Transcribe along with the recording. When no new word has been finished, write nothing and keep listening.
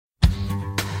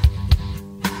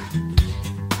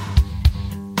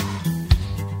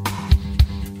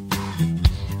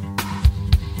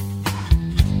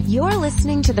You're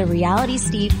listening to the Reality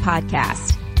Steve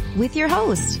podcast with your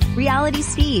host, Reality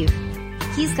Steve.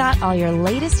 He's got all your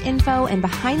latest info and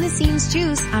behind-the-scenes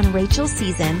juice on Rachel's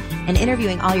season and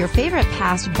interviewing all your favorite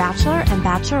past Bachelor and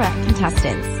Bachelorette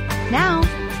contestants. Now,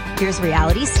 here's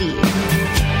Reality Steve.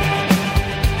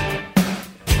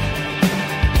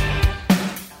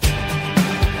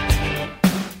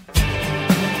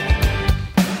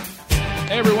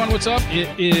 Hey everyone, what's up? It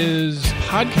is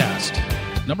podcast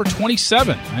number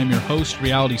 27. I'm your host,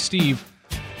 Reality Steve.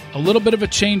 A little bit of a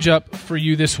change up for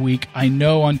you this week. I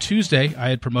know on Tuesday I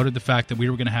had promoted the fact that we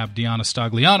were going to have Deanna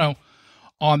Stagliano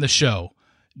on the show.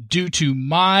 Due to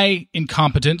my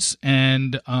incompetence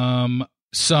and some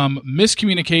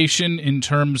miscommunication in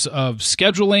terms of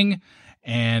scheduling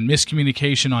and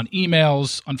miscommunication on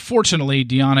emails, unfortunately,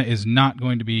 Deanna is not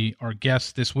going to be our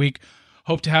guest this week.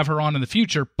 Hope to have her on in the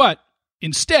future, but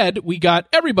instead, we got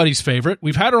everybody's favorite.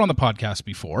 We've had her on the podcast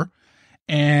before,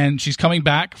 and she's coming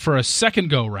back for a second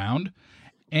go-round,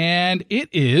 and it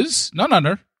is none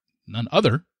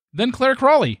other than Clare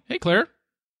Crawley. Hey, Clare.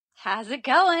 How's it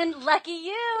going? Lucky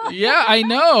you. Yeah, I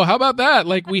know. How about that?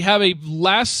 Like, we have a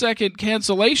last-second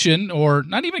cancellation, or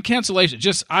not even cancellation,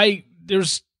 just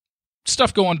there's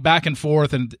stuff going back and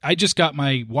forth, and I just got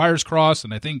my wires crossed,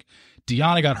 and I think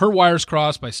Deanna got her wires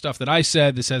crossed by stuff that I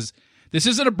said. This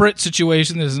isn't a Brit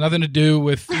situation. There's nothing to do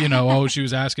with, she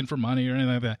was asking for money or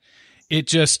anything like that.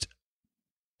 It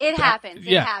happens.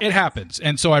 It happens.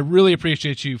 And so I really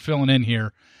appreciate you filling in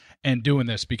here and doing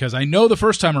this, because I know the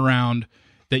first time around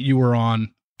that you were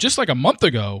on just like a month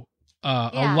ago,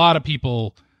 a lot of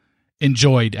people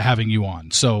enjoyed having you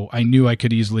on. So I knew I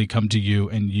could easily come to you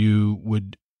and you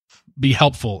would be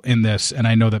helpful in this. And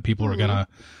I know that people are going to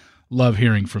love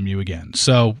hearing from you again.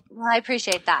 So, well, I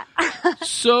appreciate that.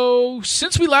 So,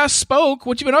 since we last spoke,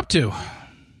 what you been up to?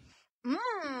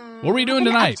 What were you doing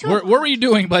tonight? What were you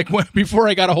doing before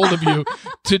I got a hold of you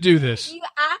to do this? You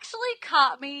actually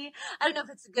caught me. I don't know if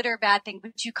it's a good or a bad thing,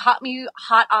 but you caught me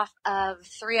hot off of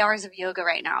 3 hours of yoga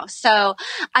right now. So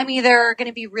I'm either going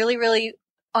to be really, really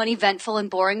uneventful and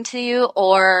boring to you,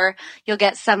 or you'll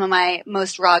get some of my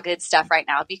most raw good stuff right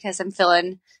now because I'm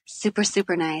feeling super,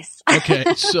 super nice.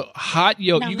 Okay, so hot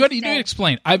yoga. You need to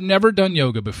explain. I've never done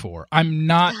yoga before. I'm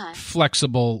not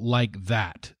flexible like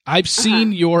that. I've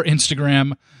seen your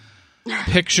Instagram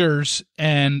pictures,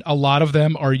 and a lot of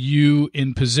them are you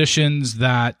in positions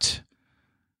that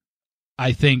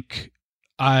I think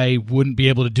I wouldn't be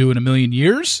able to do in a million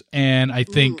years, and I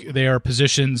think they are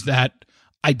positions that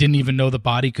I didn't even know the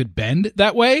body could bend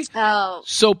that way. Oh.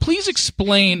 So please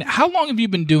explain, how long have you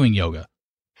been doing yoga?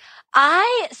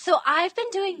 I've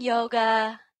been doing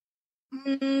yoga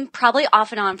probably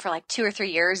off and on for like 2 or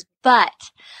 3 years, but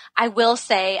I will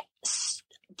say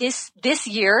this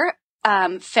year,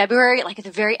 February, like at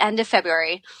the very end of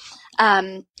February,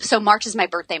 so March is my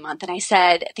birthday month, and I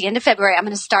said at the end of February, I'm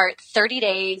going to start 30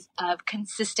 days of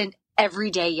consistent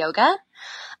everyday yoga,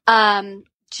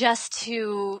 just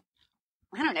to,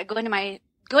 I don't know, go into my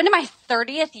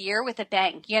 30th year with a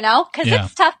bang, because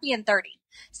it's tough being 30.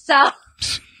 So,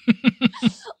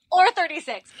 or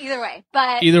 36, either way.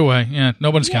 But either way,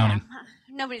 nobody's counting.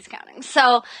 Nobody's counting.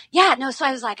 So, so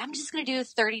I was like, I'm just going to do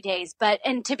 30 days.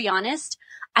 And to be honest,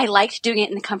 I liked doing it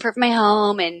in the comfort of my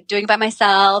home and doing it by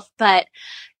myself. But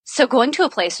so going to a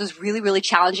place was really, really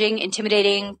challenging,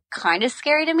 intimidating, kind of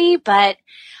scary to me. But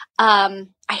I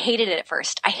hated it at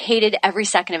first. I hated every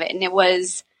second of it. And it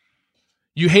was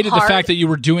You hated hard. The fact that you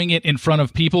were doing it in front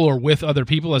of people or with other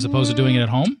people as opposed to doing it at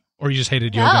home? Or you just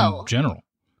hated yoga in general?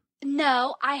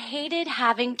 No, I hated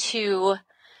having to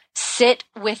sit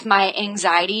with my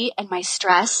anxiety and my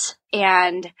stress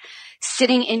and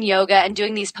sitting in yoga and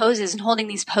doing these poses and holding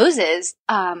these poses,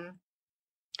 and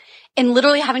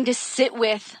literally having to sit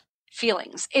with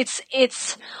feelings.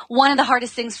 It's one of the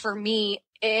hardest things for me,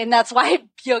 and that's why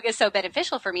yoga is so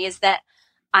beneficial for me, is that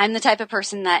I'm the type of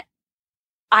person that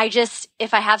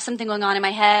if I have something going on in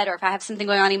my head or if I have something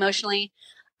going on emotionally,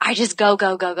 I just go,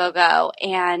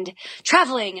 and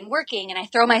traveling and working, and I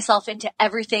throw myself into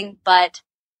everything but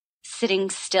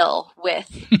sitting still with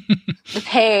the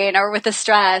pain or with the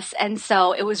stress. And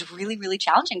so it was really, really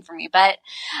challenging for me, but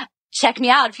check me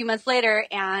out a few months later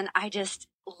and I just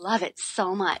love it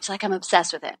so much. Like, I'm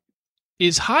obsessed with it.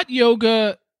 Is hot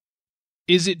yoga,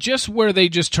 is it just where they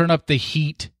just turn up the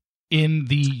heat in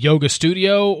the yoga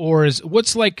studio, or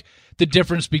what's like the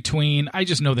difference between, I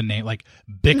just know the name, like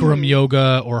Bikram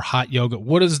yoga or hot yoga.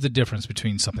 What is the difference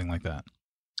between something like that?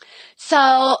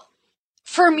 So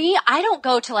for me, I don't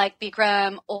go to like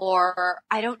Bikram, or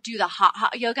I don't do the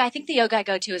hot yoga. I think the yoga I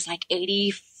go to is like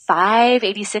 85 85,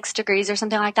 86 degrees or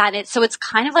something like that. So it's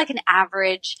kind of like an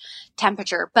average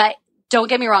temperature, but don't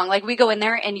get me wrong. Like we go in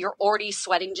there and you're already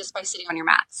sweating just by sitting on your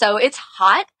mat. So it's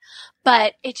hot,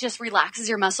 but it just relaxes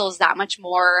your muscles that much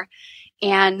more.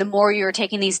 And the more you're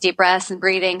taking these deep breaths and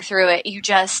breathing through it,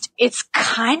 it's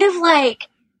kind of like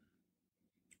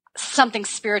something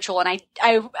spiritual. And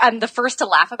I'm the first to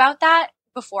laugh about that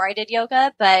before I did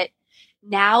yoga, but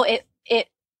now it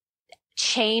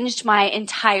changed my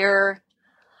entire,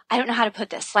 I don't know how to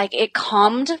put this. Like it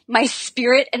calmed my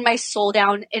spirit and my soul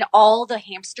down in all the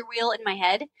hamster wheel in my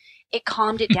head. It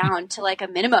calmed it down to like a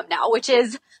minimum now, which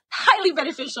is highly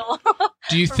beneficial.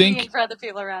 Do you think me and for other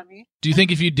people around me? Do you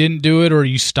think if you didn't do it or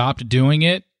you stopped doing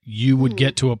it, you would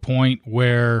get to a point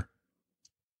where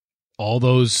all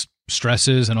those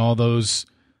stresses and all those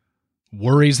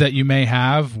worries that you may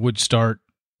have would start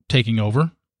taking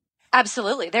over?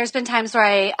 Absolutely. There's been times where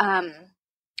I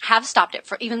have stopped it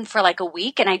for like a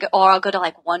week, and I'll go to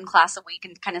like one class a week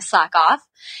and kind of slack off.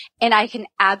 And I can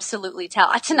absolutely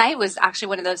tell. Tonight was actually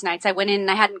one of those nights. I went in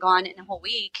and I hadn't gone in a whole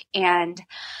week, and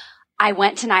I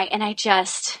went tonight and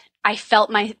I felt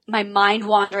my mind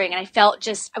wandering, and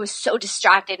I was so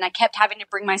distracted, and I kept having to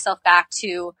bring myself back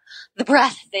to the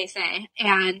breath, they say.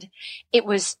 And it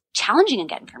was challenging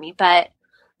again for me. But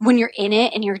when you're in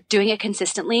it and you're doing it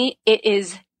consistently, it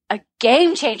is a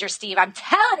game changer, Steve. I'm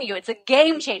telling you, it's a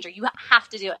game changer. You have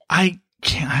to do it.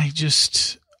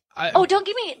 Oh, don't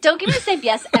give me the same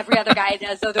BS every other guy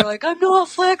does. So they're like, I'm not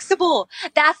flexible.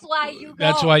 That's why you go.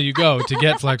 That's why you go, to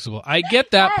get flexible. I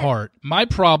get that part. My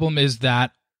problem is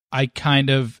that I kind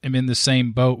of am in the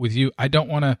same boat with you. I don't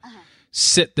want to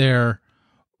sit there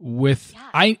with,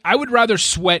 I would rather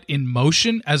sweat in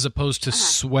motion as opposed to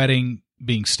sweating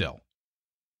being still.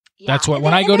 Yeah. That's what,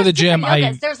 when I go to the gym,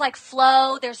 there's like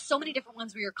flow. There's so many different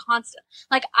ones where you're constant.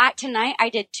 Like tonight I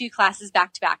did 2 classes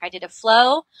back to back. I did a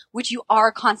flow, which you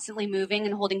are constantly moving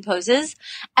and holding poses.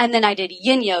 And then I did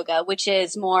yin yoga, which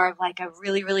is more of like a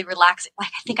really, really relaxing, like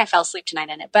I think I fell asleep tonight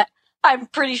in it, but I'm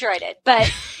pretty sure I did.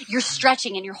 But you're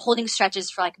stretching and you're holding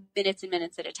stretches for like minutes and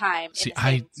minutes at a time. See,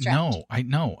 I know. I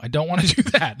don't want to do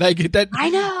that. Like that. I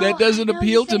know. That doesn't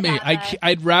appeal to me.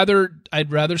 I'd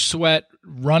rather sweat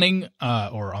running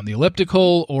or on the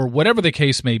elliptical or whatever the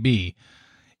case may be.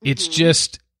 It's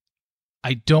just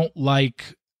I don't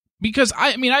like, because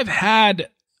I've had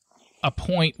a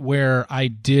point where I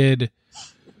did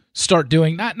start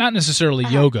doing not necessarily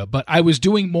yoga, but I was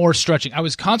doing more stretching. I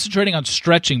was concentrating on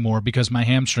stretching more because my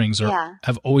hamstrings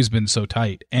have always been so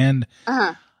tight. And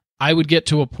I would get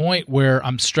to a point where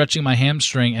I'm stretching my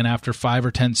hamstring, and after 5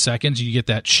 or 10 seconds you get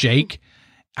that shake.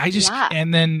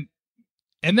 And then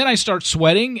I start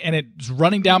sweating and it's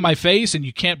running down my face, and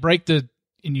you can't break the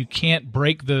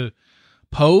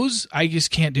pose. I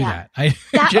just can't do that.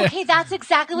 Okay, that's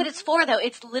exactly what it's for though.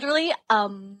 It's literally a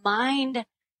mind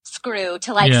screw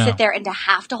to sit there and to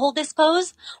have to hold this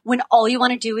pose when all you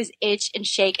want to do is itch and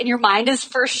shake, and your mind is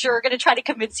for sure going to try to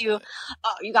convince you,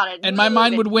 oh, you got to. And my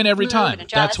mind would win every time.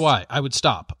 That's why I would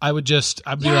stop. I'd be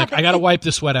like, I got to wipe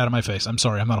the sweat out of my face. I'm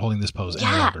sorry, I'm not holding this pose any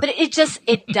longer. But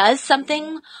it does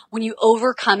something when you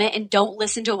overcome it and don't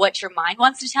listen to what your mind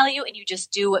wants to tell you, and you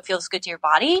just do what feels good to your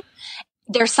body.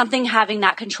 There's something having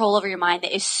that control over your mind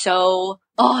that is so,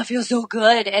 it feels so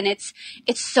good. And it's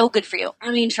so good for you.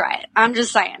 I mean, try it. I'm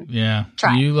just saying. Yeah.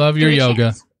 Try it. You love your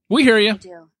yoga. Chance. We hear you. I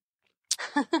do.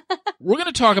 We're going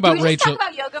to talk about Rachel. Talk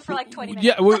about yoga for like 20 minutes.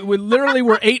 Yeah.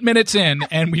 We're 8 minutes in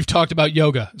and we've talked about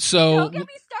yoga. So don't get me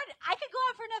started. I could go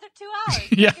on for another 2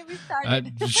 hours. Yeah. Don't get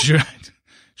me started.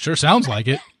 Sure sounds like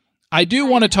it. I do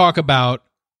want to talk about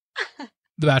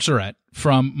The Bachelorette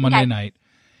from Monday night.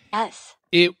 Yes.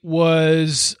 It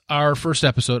was our first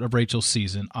episode of Rachel's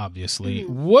season, obviously.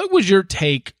 What was your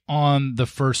take on the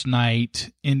first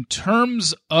night in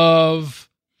terms of,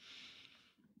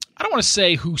 I don't want to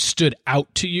say who stood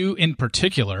out to you in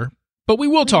particular, but we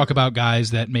will talk about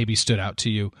guys that maybe stood out to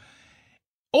you.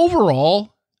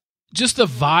 Overall, just the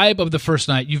vibe of the first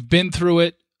night. You've been through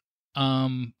it.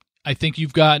 I think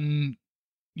you've gotten,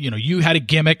 you had a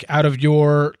gimmick out of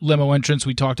your limo entrance.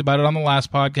 We talked about it on the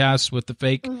last podcast with the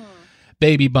fake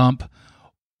baby bump.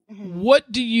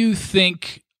 What do you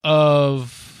think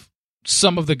of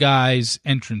some of the guys'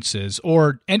 entrances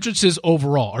or entrances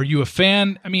overall? Are you a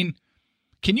fan? I mean,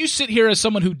 can you sit here as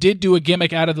someone who did do a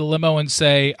gimmick out of the limo and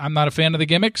say, I'm not a fan of the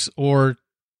gimmicks, or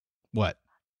what?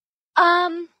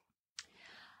 I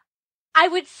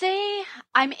would say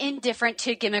I'm indifferent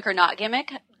to gimmick or not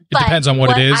gimmick. It depends on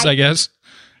what it is, I guess.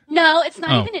 No, it's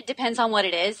not even it depends on what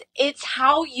it is. It's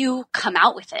how you come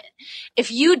out with it. If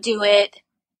you do it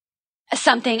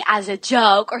something as a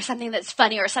joke or something that's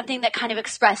funny or something that kind of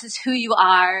expresses who you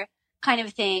are, kind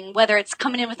of thing, whether it's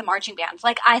coming in with a marching band.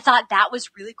 Like, I thought that was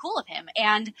really cool of him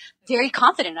and very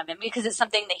confident of him because it's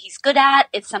something that he's good at.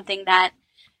 It's something that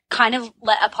kind of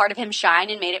let a part of him shine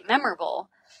and made it memorable.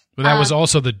 But that was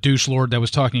also the douche lord that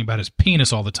was talking about his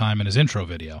penis all the time in his intro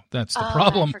video. That's the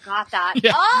problem. I forgot that.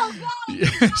 Yeah. Oh, God. I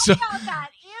forgot about that.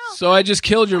 Ew. So I just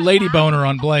killed your lady boner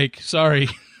on Blake. Sorry.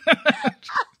 Oh,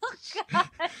 God.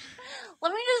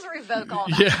 Let me just revoke all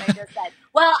that I just said.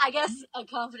 Well, I guess a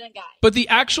confident guy. But the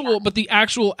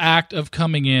actual act of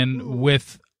coming in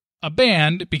with a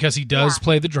band, because he does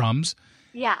play the drums.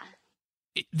 Yeah.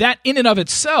 That in and of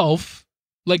itself,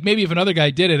 like maybe if another guy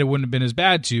did it, it wouldn't have been as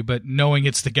bad too, but knowing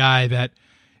it's the guy that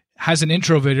has an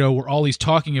intro video where all he's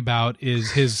talking about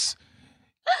is his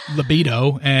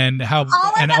libido and how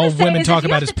all women talk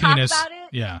about his penis.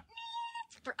 Yeah.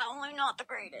 It's probably not the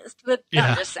greatest, but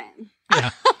I'm just saying.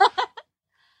 Yeah.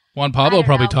 Juan Pablo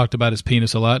probably talked about his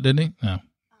penis a lot, didn't he? No,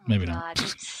 maybe not.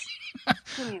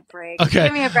 Give me a break. Okay.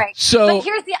 Give me a break. So, but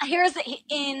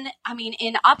in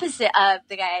opposite of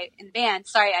the guy in the band,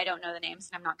 sorry, I don't know the names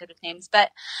and I'm not good with names,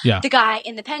 but the guy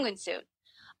in the penguin suit.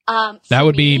 That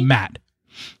would be Matt.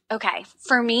 Okay.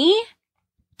 For me,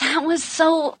 that was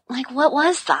so, like, what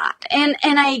was that? And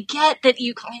I get that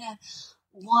you kind of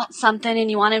want something and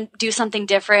you want to do something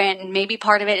different and maybe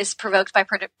part of it is provoked by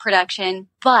production,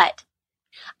 but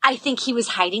I think he was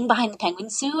hiding behind the penguin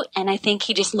suit, and I think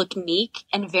he just looked meek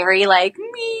and very like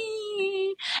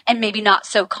me, and maybe not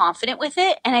so confident with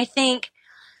it. And I think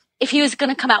if he was going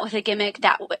to come out with a gimmick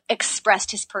that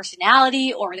expressed his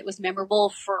personality or that was memorable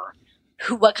for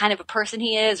what kind of a person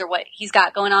he is or what he's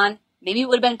got going on, maybe it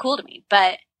would have been cool to me.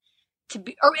 But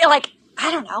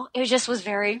I don't know, it just was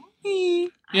very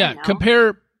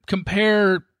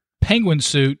compare penguin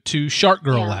suit to Shark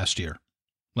Girl last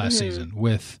season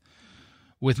with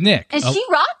Nick. And she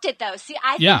rocked it, though. See,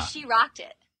 I think she rocked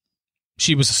it.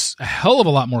 She was a hell of a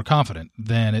lot more confident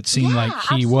than it seemed like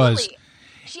he was.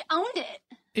 She owned it.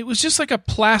 It was just like a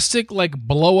plastic, like,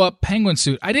 blow-up penguin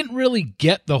suit. I didn't really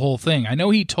get the whole thing. I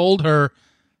know he told her,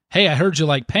 hey, I heard you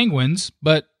like penguins,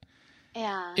 but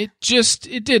it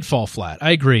did fall flat.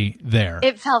 I agree there.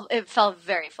 It fell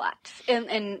very flat,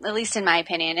 in at least in my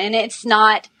opinion. And it's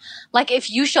not, like,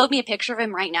 if you showed me a picture of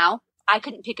him right now, I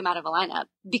couldn't pick him out of a lineup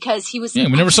because he was. Yeah,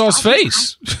 we never saw his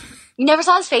face. You never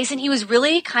saw his face, and he was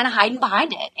really kind of hiding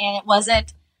behind it, and it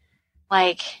wasn't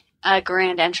like a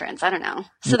grand entrance. I don't know.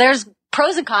 So there's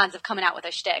pros and cons of coming out with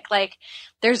a shtick. Like,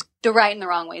 there's the right and the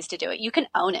wrong ways to do it. You can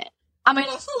own it. I mean,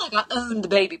 I feel like I owned the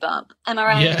baby bump. Am I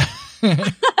right? Yeah.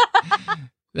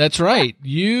 That's right.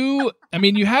 You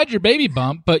had your baby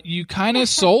bump, but you kind of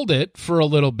sold it for a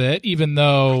little bit, even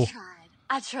though.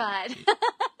 I tried.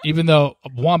 Even though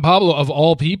Juan Pablo, of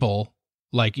all people,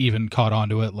 like, even caught on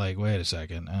to it, like, wait a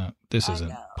second, this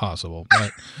isn't possible.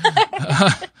 But,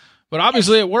 but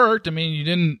obviously it worked. I mean, you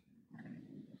didn't.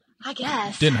 I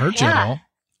guess didn't hurt you at all.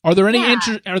 Are there any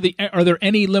are there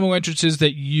any limo entrances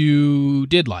that you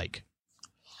did like?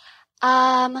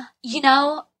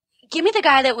 Give me the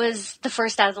guy that was the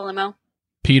first out of the limo.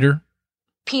 Peter.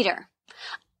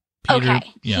 Okay.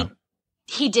 Yeah.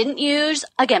 He didn't use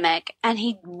a gimmick, and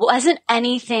he wasn't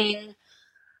anything.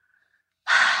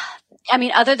 I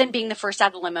mean, other than being the first out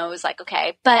of the limo, it was like,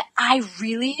 okay. But I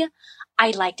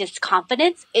liked his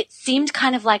confidence. It seemed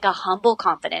kind of like a humble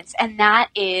confidence, and that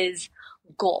is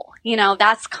goal.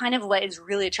 That's kind of what is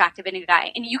really attractive in a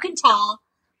guy. And you can tell,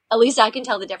 at least I can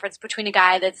tell the difference between a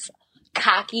guy that's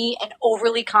cocky and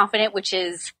overly confident, which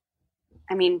is,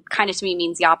 I mean, kind of to me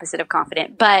means the opposite of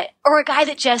confident, or a guy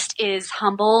that just is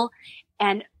humble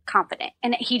and confident.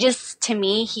 And he just, to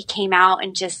me, he came out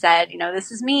and just said,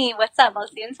 this is me. What's up?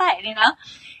 What's the inside,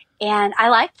 And I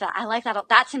liked that.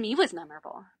 That to me was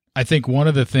memorable. I think one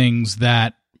of the things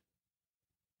that,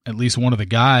 at least one of the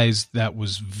guys that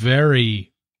was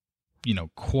very,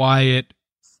 quiet,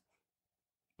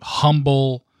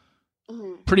 humble,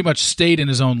 pretty much stayed in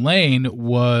his own lane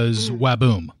was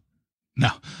Waboom. No,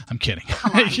 I'm kidding.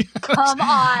 Come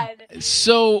on.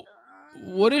 So,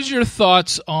 what is your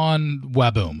thoughts on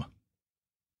Waboom?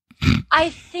 I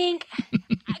think,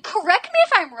 correct me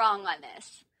if I'm wrong on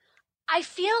this. I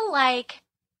feel like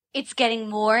it's getting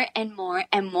more and more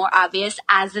and more obvious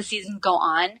as the seasons go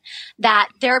on that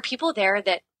there are people there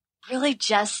that really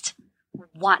just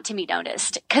want to be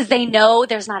noticed because they know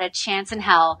there's not a chance in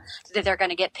hell that they're going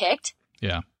to get picked.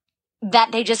 Yeah.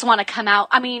 That they just want to come out.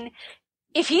 I mean,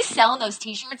 if he's selling those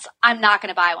t-shirts, I'm not going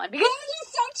to buy one because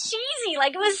it's so cheesy.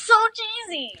 Like, it was so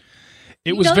cheesy.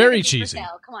 It was very cheesy.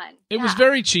 Come on. It was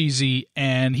very cheesy,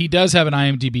 and he does have an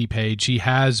IMDb page. He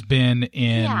has been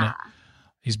in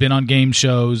He's been on game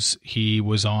shows. He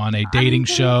was on a dating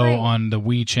show on the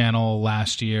Wii channel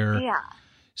last year. Yeah.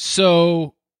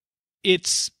 So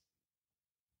it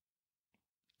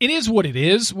is what it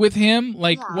is with him.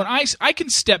 Like when I can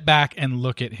step back and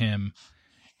look at him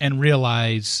and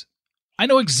realize I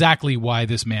know exactly why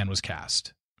this man was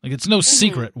cast. Like it's no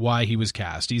secret why he was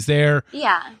cast. He's there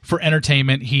for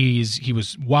entertainment.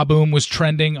 Waboom was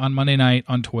trending on Monday night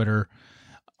on Twitter.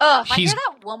 Oh, if I hear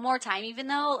that one more time, even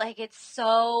though, like, it's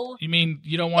so... You mean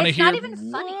you don't want to hear... It's not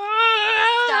even funny.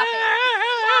 Stop it.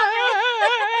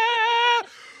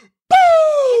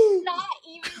 It's not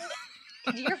even...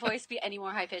 Could your voice be any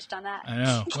more high-pitched on that? I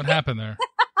know. What happened there?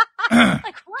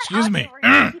 Like, what? Excuse me.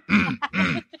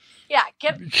 Yeah,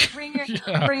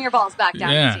 bring your balls back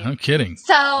down. Yeah, no kidding.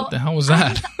 So... What the hell was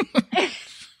that?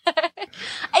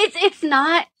 It's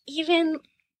not even...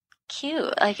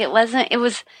 cute. Like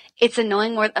it's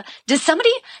annoying more. Did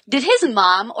his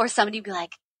mom or somebody be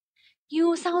like,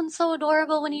 you sound so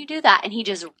adorable when you do that? And he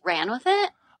just ran with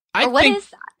it? What is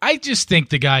that? I just think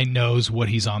the guy knows what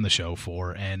he's on the show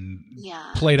for and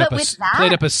played up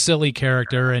a silly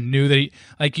character and knew that he,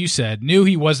 like you said, knew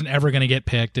he wasn't ever going to get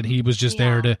picked and he was just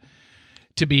there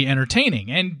to be entertaining.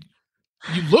 And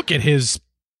you look at his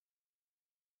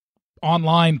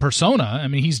online persona. I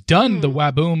mean, he's done the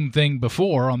Waboom thing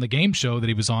before on the game show that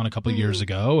he was on a couple of years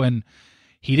ago, and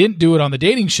he didn't do it on the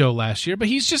dating show last year, but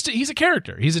he's a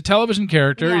character. He's a television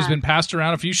character. Yeah. He's been passed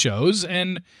around a few shows,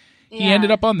 and he ended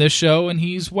up on this show, and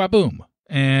he's Waboom.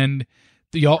 And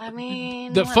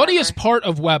the funniest part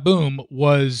of Waboom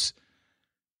was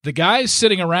the guys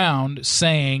sitting around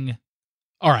saying,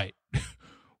 all right,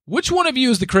 which one of you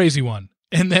is the crazy one?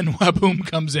 And then Waboom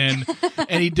comes in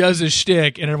and he does his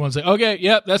shtick, and everyone's like, "Okay,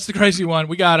 yep, that's the crazy one.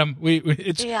 We got him."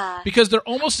 It's because they're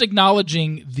almost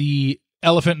acknowledging the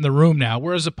elephant in the room now,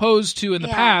 whereas opposed to in the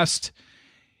past,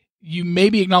 you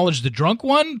maybe acknowledge the drunk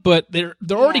one, but they're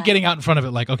already getting out in front of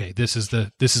it. Like, okay, this is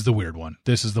the weird one.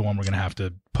 This is the one we're gonna have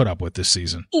to put up with this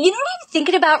season. You know what I'm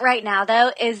thinking about right now,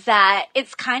 though, is that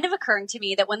it's kind of occurring to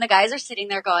me that when the guys are sitting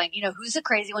there going, you know, who's the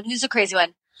crazy one? Who's the crazy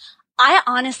one? I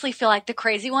honestly feel like the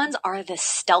crazy ones are the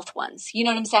stealth ones. You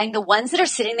know what I'm saying? The ones that are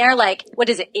sitting there like, what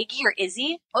is it, Iggy or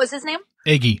Izzy? What was his name?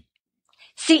 Iggy.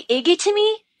 See, Iggy to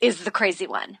me is the crazy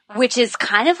one, which is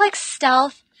kind of like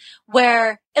stealth,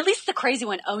 where at least the crazy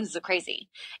one owns the crazy.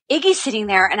 Iggy's sitting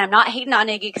there, and I'm not hating on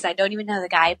Iggy because I don't even know the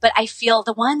guy, but I feel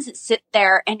the ones that sit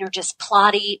there and are just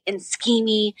plotty and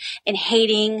schemy and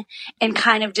hating and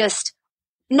kind of just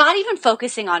not even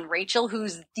focusing on Rachel,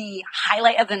 who's the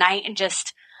highlight of the night and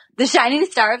just the shining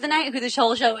star of the night, who this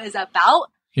whole show is about.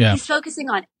 Yeah. He's focusing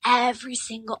on every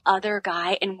single other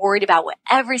guy and worried about what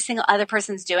every single other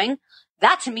person's doing.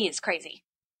 That to me is crazy.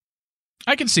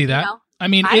 I can see that. You know? I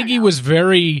mean, Iggy was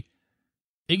very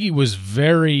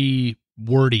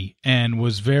wordy and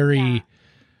was very,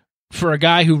 for a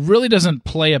guy who really doesn't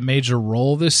play a major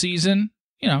role this season,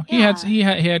 you know, he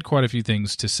had quite a few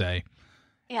things to say.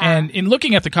 Yeah. And in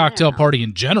looking at the cocktail party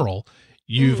in general,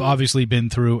 you've obviously been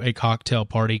through a cocktail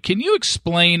party. Can you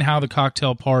explain how the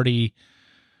cocktail party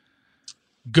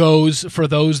goes for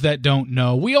those that don't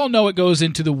know? We all know it goes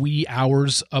into the wee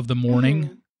hours of the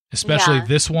morning, especially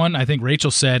this one. I think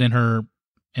Rachel said in her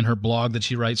blog that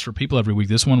she writes for people every week,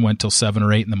 this one went till 7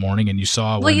 or 8 in the morning, and you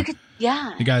saw the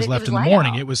guys left in the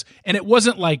morning. Out. It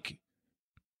wasn't like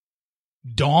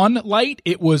dawn light,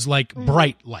 it was like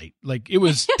bright light. Like it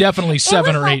was definitely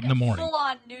 7 or 8 in the morning. Full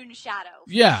on noon shadow.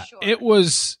 Yeah, sure. It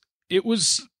was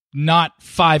not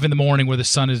 5 in the morning where the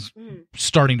sun is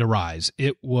starting to rise.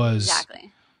 It was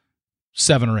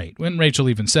 7 or 8 when Rachel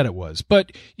even said it was.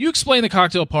 But you explain the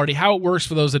cocktail party, how it works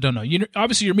for those that don't know.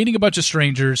 Obviously you're meeting a bunch of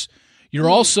strangers.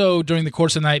 You're also during the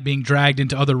course of the night being dragged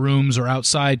into other rooms or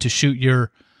outside to shoot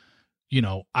your,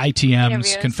 ITMs,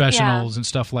 interviews, confessionals and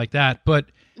stuff like that. But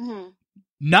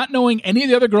not knowing any of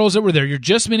the other girls that were there, you're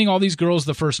just meeting all these girls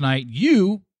the first night.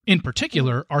 You, in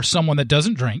particular, are someone that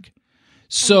doesn't drink.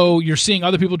 So you're seeing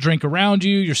other people drink around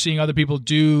you. You're seeing other people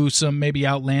do some maybe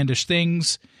outlandish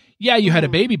things. Yeah, you had a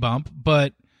baby bump,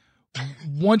 but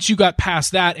once you got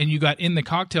past that and you got in the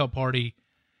cocktail party,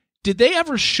 did they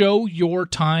ever show your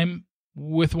time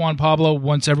with Juan Pablo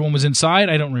once everyone was inside?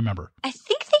 I don't remember. I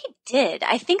think they did.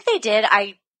 I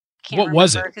can't remember. What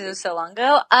was it? Because it was so long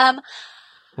ago.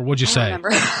 Or what'd you say? I don't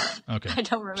remember. Okay. I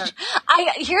don't remember.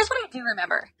 Here's what I do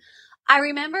remember. I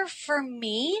remember for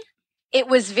me, it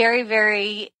was very,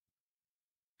 very,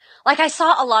 like I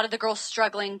saw a lot of the girls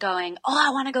struggling going, oh,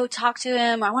 I want to go talk to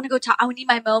him. I want to go talk. I need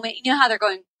my moment. You know how they're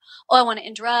going, oh, I want to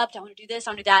interrupt. I want to do this.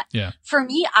 I want to do that. Yeah. For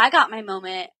me, I got my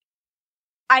moment.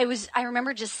 I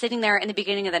remember just sitting there in the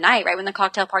beginning of the night, right when the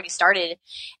cocktail party started.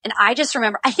 And I just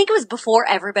remember, I think it was before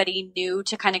everybody knew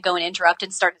to kind of go and interrupt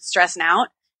and started stressing out.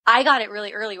 I got it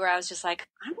really early where I was just like,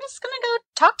 I'm just going to go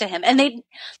talk to him. And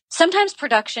sometimes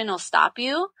production will stop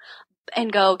you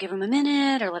and go give him a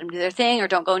minute or let him do their thing or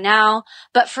don't go now.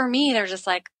 But for me, they're just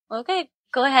like, okay,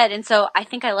 go ahead. And so I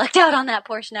think I lucked out on that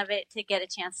portion of it to get a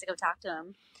chance to go talk to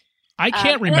him. I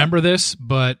can't remember this,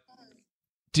 but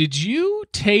did you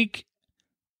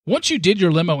once you did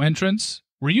your limo entrance,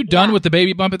 were you done with the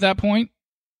baby bump at that point?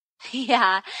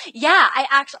 Yeah.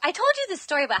 I told you this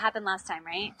story about what happened last time,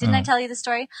 right? Didn't I tell you the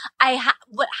story?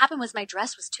 What happened was my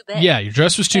dress was too big. Yeah, your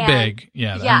dress was too big.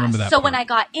 Yeah, I remember that. So part. when I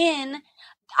got in,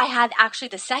 I had actually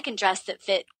the second dress that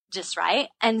fit just right.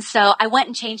 And so I went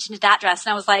and changed into that dress,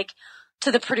 and I was like,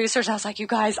 to the producers, I was like, you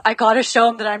guys, I gotta show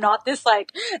them that I'm not this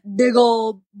like big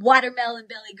old watermelon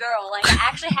belly girl. Like I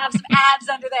actually have some abs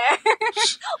under there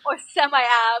or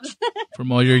semi-abs.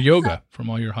 From all your yoga,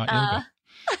 from all your hot yoga.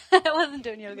 I wasn't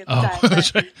doing yoga at the time.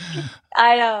 That's right.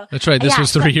 I know. That's right. This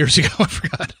was 3 years ago. I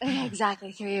forgot.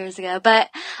 Exactly. 3 years ago.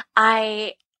 But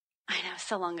I know,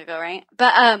 so long ago, right?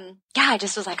 But, I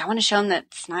just was like, I want to show them that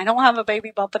I don't have a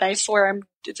baby bump, but I swear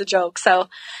it's a joke. So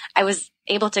I was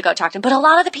able to go talk to him. But a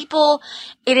lot of the people,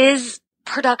 it is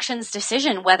production's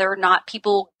decision whether or not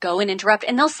people go and interrupt.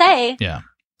 And they'll say,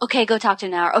 okay, go talk to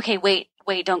him now. Or, okay, wait,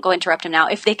 don't go interrupt him now.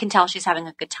 If they can tell she's having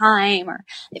a good time or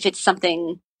if it's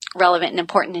something relevant and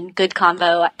important and good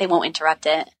convo, they won't interrupt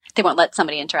it. They won't let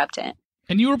somebody interrupt it.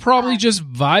 And you were probably just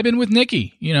vibing with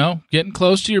Nikki, getting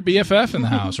close to your BFF in the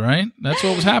house, right? That's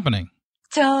what was happening.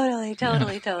 Totally. It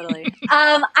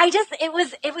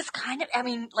was kind of,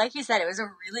 like you said, it was a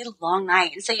really long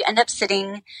night. And so you end up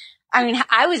sitting,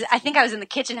 I think I was in the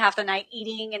kitchen half the night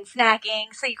eating and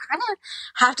snacking. So you kind of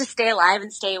have to stay alive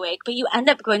and stay awake, but you end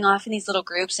up going off in these little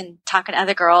groups and talking to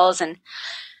other girls. And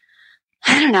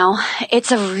I don't know,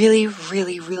 it's a really,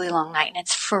 really, really long night, and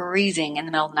it's freezing in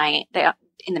the middle of the night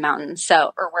in the mountains,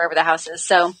 or wherever the house is.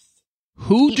 So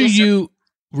who do you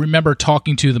remember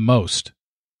talking to the most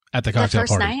at the cocktail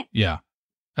party? Night? Yeah.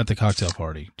 At the cocktail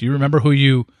party. Do you remember who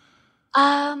you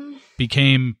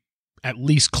became at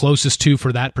least closest to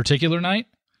for that particular night?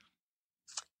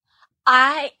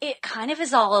 It kind of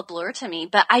is all a blur to me,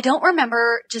 but I don't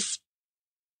remember just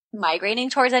migrating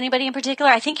towards anybody in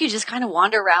particular. I think you just kind of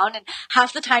wander around, and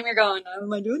half the time you're going,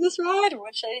 am I doing this right? Or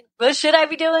what should I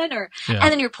be doing? And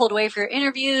then you're pulled away for your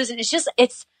interviews, and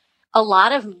it's a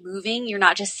lot of moving. You're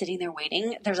not just sitting there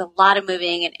waiting. There's a lot of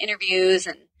moving and interviews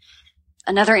and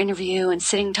another interview and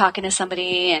sitting talking to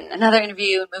somebody and another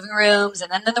interview and moving rooms.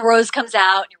 And then the rose comes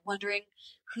out and you're wondering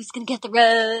who's going to get the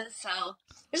rose. So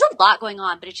there's a lot going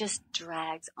on, but it just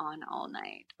drags on all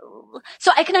night. Ooh.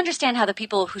 So I can understand how the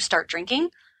people who start drinking,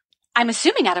 I'm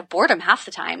assuming out of boredom half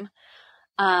the time.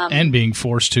 And being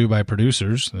forced to by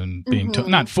producers and being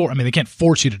they can't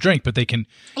force you to drink, but they can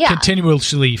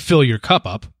continuously fill your cup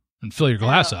up and fill your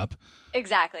glass up.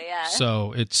 Exactly. Yeah.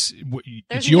 So it's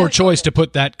your choice to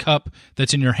put that cup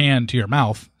that's in your hand to your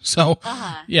mouth. So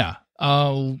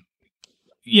looking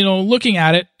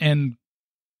at it and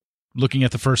looking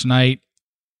at the first night,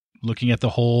 looking at the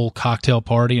whole cocktail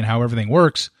party and how everything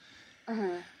works,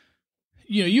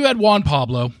 you had Juan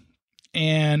Pablo.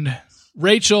 And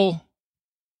Rachel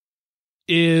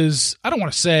is, I don't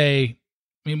want to say,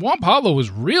 Juan Pablo was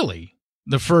really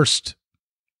the first,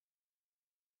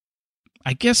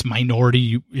 I guess,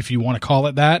 minority, if you want to call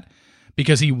it that,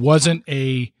 because he wasn't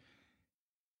a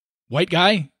white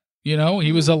guy,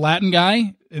 he was a Latin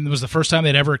guy, and it was the first time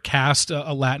they'd ever cast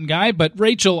a Latin guy. But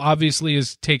Rachel obviously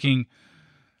is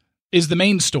the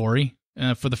main story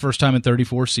for the first time in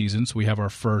 34 seasons. We have our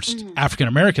first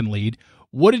African-American lead.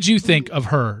 What did you think of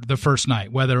her the first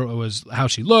night, whether it was how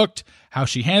she looked, how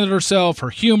she handled herself, her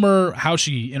humor, how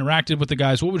she interacted with the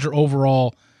guys? What was your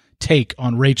overall take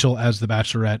on Rachel as the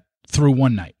Bachelorette through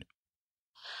one night?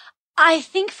 I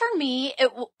think for me,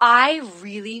 I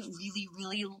really, really,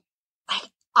 really,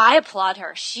 I applaud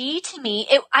her. She, to me,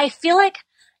 I feel like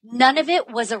none of it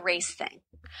was a race thing.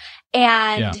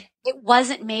 And it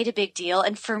wasn't made a big deal.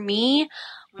 And for me,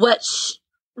 what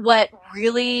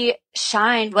really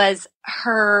shined was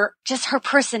her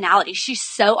personality. She's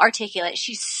so articulate.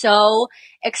 She's so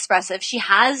expressive. She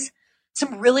has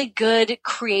some really good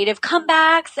creative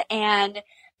comebacks and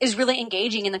is really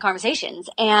engaging in the conversations.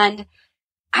 And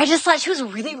I just thought she was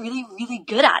really, really, really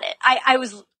good at it.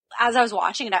 As I was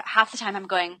watching it, half the time I'm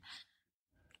going,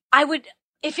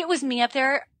 if it was me up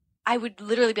there, I would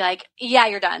literally be like, yeah,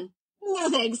 you're done. No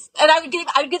thanks. And I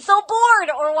would get so bored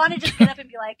or want to just get up and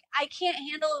be like, I can't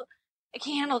handle I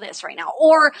can't handle this right now.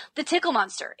 Or the tickle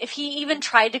monster. If he even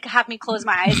tried to have me close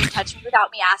my eyes and touch me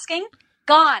without me asking,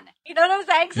 gone. You know what I'm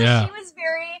saying? So Yeah. she was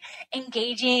very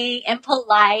engaging and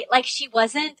polite. Like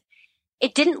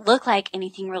it didn't look like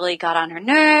anything really got on her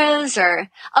nerves or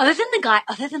other than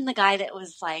the guy that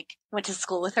was like, went to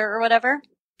school with her or whatever.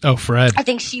 Oh, Fred. I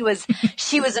think she was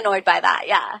annoyed by that.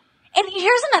 Yeah. And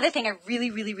here's another thing I really,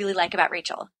 really, really like about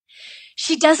Rachel.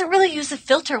 She doesn't really use a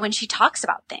filter when she talks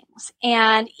about things.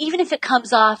 And even if it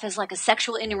comes off as like a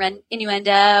sexual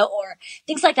innuendo or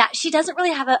things like that, she doesn't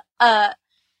really have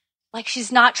like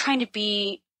she's not trying to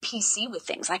be PC with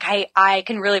things. Like I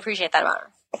can really appreciate that about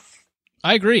her.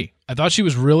 I agree. I thought she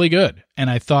was really good. And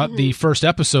I thought the first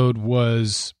episode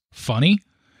was funny.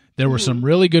 There were some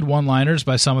really good one-liners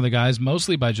by some of the guys,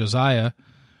 mostly by Josiah,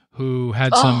 who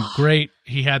had some great,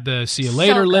 he had the see you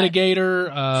later litigator.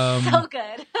 So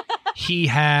good. He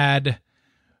had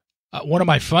one of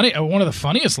the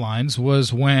funniest lines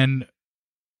was when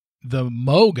the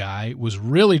Mo guy was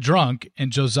really drunk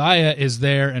and Josiah is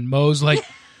there and Mo's like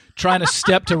trying to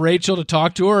step to Rachel to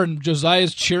talk to her and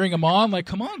Josiah's cheering him on like,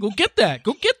 come on, go get that.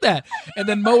 And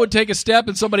then Mo would take a step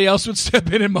and somebody else would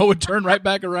step in and Mo would turn right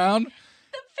back around.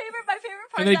 My favorite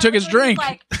part. And then he took his drink.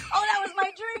 Like, oh, that was my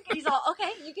drink. And he's all,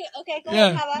 okay, go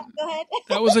ahead, have that. Go ahead.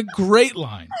 That was a great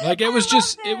line. Like it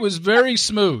was very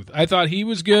smooth. I thought he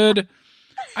was good.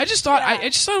 I just thought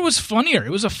it was funnier.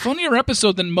 It was a funnier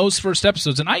episode than most first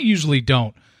episodes. And I usually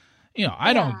don't,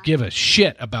 I don't give a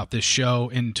shit about this show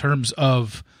in terms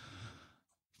of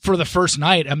for the first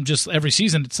night. I'm just every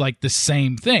season it's like the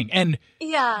same thing. And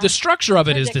the structure of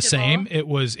it is the same. It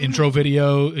was intro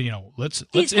video, let's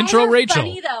intro Rachel.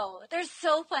 Funny though. They're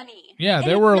so funny. Yeah,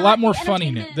 there were a lot more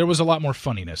funniness. There was a lot more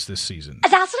funniness this season.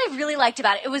 That's what I really liked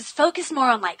about it. It was focused more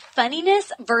on like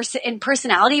funniness and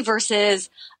personality versus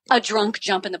a drunk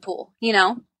jump in the pool,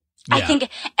 Yeah. I think,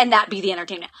 and that be the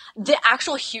entertainment. The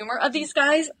actual humor of these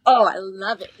guys, I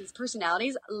love it. These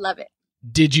personalities, love it.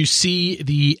 Did you see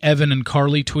the Evan and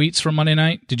Carly tweets from Monday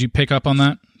night? Did you pick up on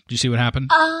that? Did you see what happened?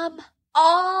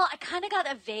 I kind of got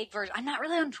a vague version. I'm not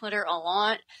really on Twitter a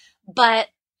lot, but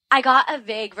I got a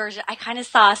vague version. I kind of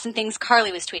saw some things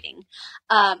Carly was tweeting.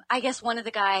 I guess one of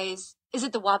the guys, is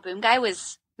it the Waboom guy,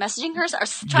 was messaging her or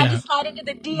trying to slide into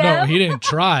the DM? No, he didn't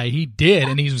try. He did,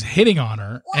 and he was hitting on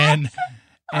her. What?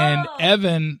 And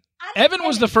Evan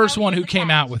was the first one who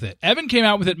came out with it. Evan came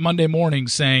out with it Monday morning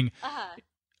saying,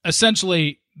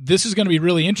 essentially, this is going to be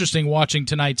really interesting watching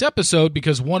tonight's episode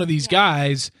because one of these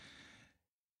guys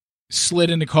slid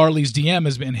into Carly's DM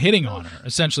has been hitting on her,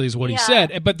 essentially is what he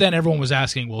said. But then everyone was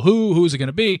asking, well, who's it going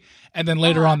to be? And then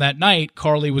later on that night,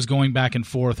 Carly was going back and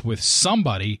forth with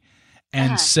somebody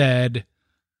and said,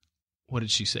 what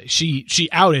did she say? She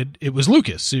outed, it was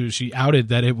Lucas. So she outed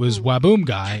that it was Waboom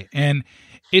guy. And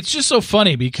it's just so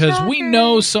funny because we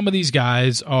know some of these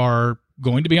guys are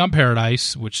going to be on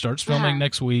Paradise, which starts filming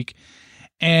next week.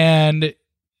 And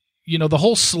the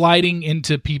whole sliding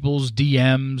into people's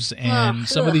DMs and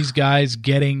some of these guys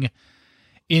getting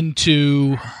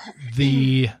into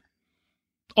the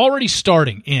already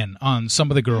starting in on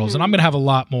some of the girls. And I'm going to have a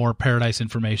lot more Paradise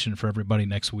information for everybody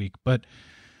next week. But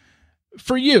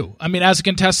for you, I mean, as a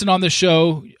contestant on this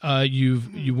show,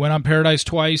 you went on Paradise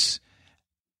twice.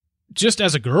 Just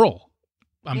as a girl,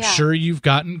 I'm sure you've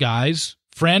gotten guys,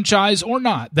 franchise or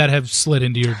not, that have slid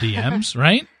into your DMs,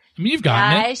 right? I mean, you've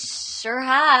gotten it. I sure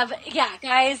have. Yeah,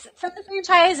 guys from the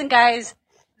franchise and guys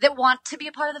that want to be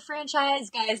a part of the franchise,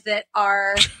 guys that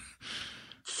are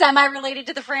semi-related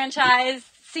to the franchise,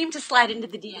 seem to slide into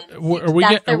the DMs.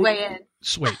 That's their way in.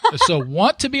 Wait, so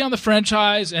want to be on the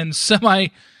franchise and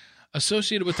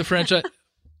semi-associated with the franchise.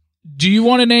 Do you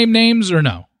want to name names or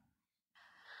no?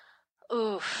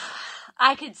 Oof.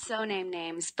 I could so name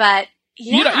names, but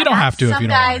you don't have to if you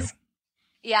don't want to.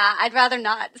 Yeah, I'd rather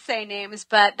not say names,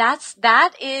 but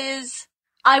that is,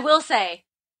 I will say,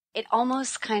 it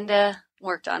almost kind of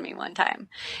worked on me one time.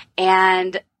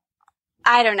 And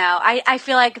I don't know. I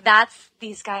feel like that's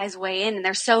these guys weigh in and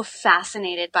they're so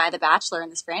fascinated by The Bachelor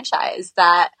and this franchise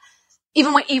that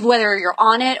even whether you're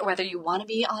on it or whether you want to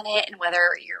be on it and whether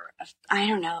I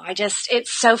don't know.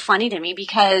 It's so funny to me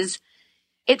because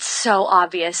it's so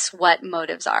obvious what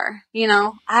motives are,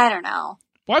 I don't know.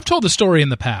 Well, I've told the story in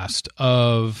the past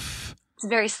of it's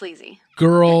very sleazy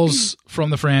girls from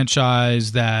the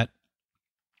franchise that,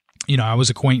 I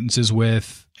was acquaintances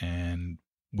with and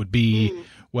would be,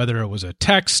 whether it was a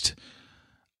texting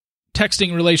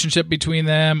relationship between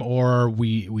them or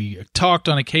we talked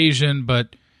on occasion,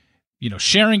 but,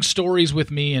 sharing stories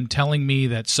with me and telling me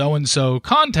that so-and-so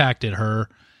contacted her.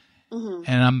 And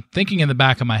I'm thinking in the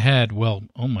back of my head, well,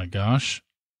 oh my gosh,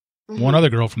 one other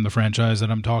girl from the franchise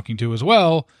that I'm talking to as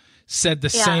well said the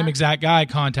same exact guy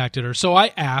contacted her. So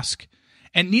I ask,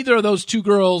 and neither of those two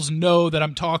girls know that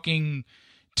I'm talking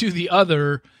to the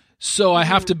other. So I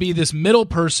have to be this middle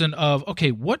person of,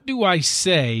 okay, what do I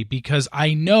say? Because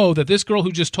I know that this girl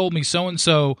who just told me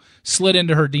so-and-so slid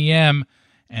into her DM,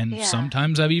 and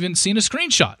sometimes I've even seen a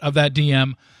screenshot of that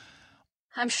DM.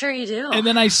 I'm sure you do. And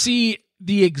then I see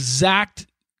the exact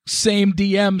same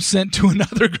DM sent to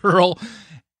another girl.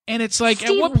 And it's like,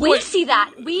 Steve, at what point? we see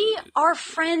that. We are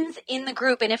friends in the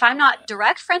group. And if I'm not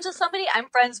direct friends with somebody, I'm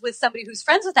friends with somebody who's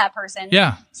friends with that person.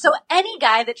 Yeah. So any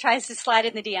guy that tries to slide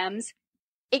in the DMs,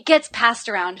 it gets passed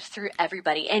around through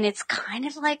everybody. And it's kind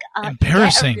of like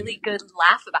embarrassing. A really good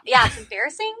laugh about. Yeah, it's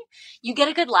embarrassing. You get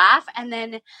a good laugh, and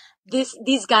then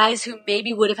these guys who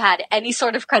maybe would have had any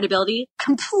sort of credibility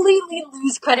completely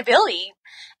lose credibility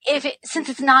since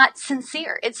it's not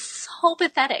sincere. It's so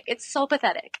pathetic. It's so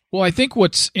pathetic. Well, I think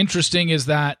what's interesting is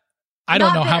that I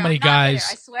don't know how many guys.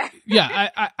 I swear. Yeah,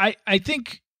 I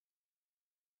think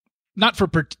not for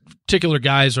particular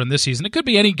guys on this season. It could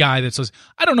be any guy that says,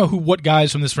 I don't know what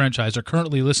guys from this franchise are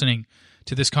currently listening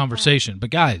to this conversation. But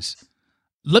guys,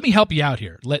 let me help you out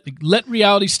here. Let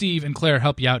Reality Steve and Claire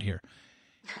help you out here.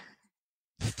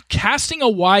 Casting a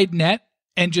wide net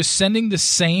and just sending the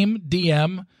same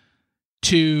DM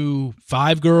to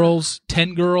 5 girls,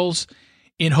 10 girls,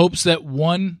 in hopes that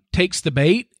one takes the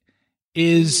bait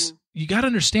is, you got to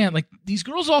understand, like, these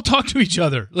girls all talk to each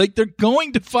other. Like, they're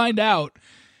going to find out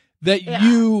that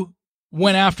you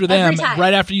went after them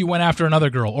right after you went after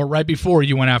another girl, or right before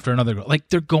you went after another girl. Like,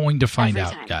 they're going to find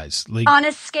out, guys. Like, on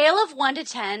a scale of 1 to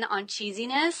 10 on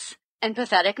cheesiness and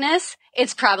patheticness,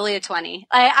 it's probably a 20.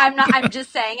 I'm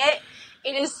just saying it.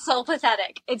 It is so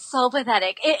pathetic. It's so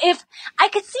pathetic. If I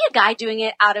could see a guy doing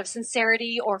it out of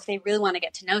sincerity, or if they really want to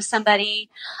get to know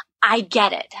somebody, I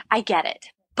get it.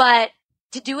 But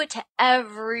to do it to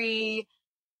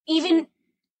even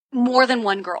more than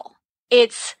one girl,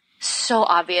 it's so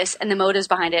obvious, and the motives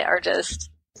behind it are just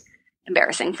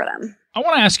embarrassing for them. I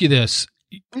want to ask you this.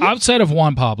 Outside of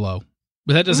Juan Pablo,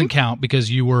 but that doesn't count because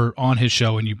you were on his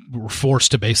show and you were forced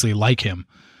to basically like him.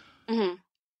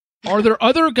 Are there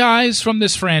other guys from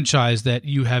this franchise that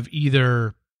you have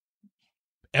either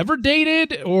ever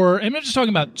dated, or I'm not just talking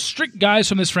about strict guys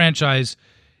from this franchise.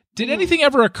 Did anything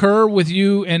ever occur with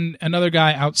you and another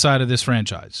guy outside of this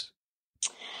franchise?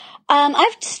 I'm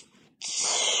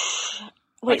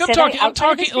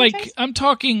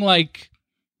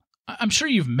sure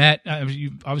you've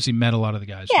obviously met a lot of the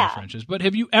guys from the franchise, but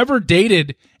have you ever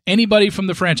dated anybody from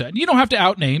the franchise? You don't have to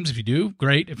out names. If you do,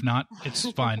 great. If not, it's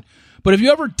fine. But have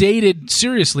you ever dated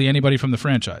seriously anybody from the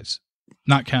franchise?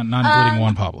 Not including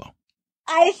Juan Pablo.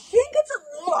 I think it's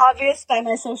a little obvious by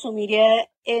my social media,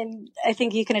 and I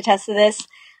think you can attest to this.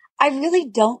 I really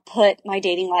don't put my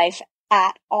dating life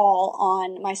at all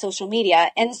on my social media.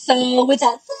 And so with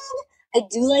that said, I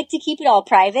do like to keep it all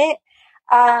private.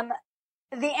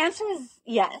 The answer is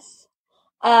yes.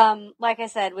 Like I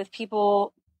said, with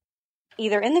people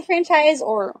either in the franchise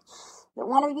or that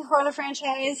want to be part of the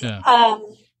franchise,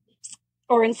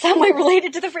 or in some way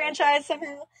related to the franchise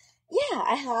somehow. Yeah,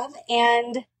 I have.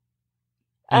 And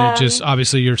it just,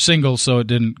 obviously you're single, so it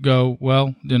didn't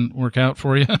work out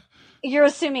for you. You're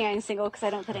assuming I'm single because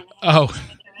I don't put any. Oh,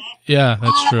 yeah,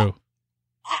 that's true.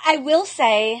 I will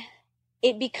say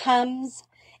it becomes,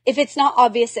 if it's not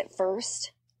obvious at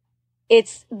first,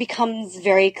 it becomes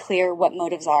very clear what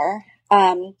motives are.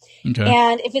 And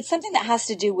if it's something that has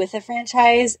to do with a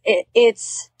franchise, it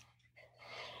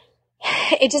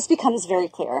just becomes very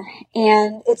clear,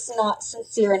 and it's not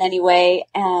sincere in any way.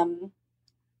 And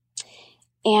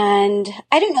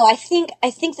I don't know. I think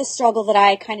the struggle that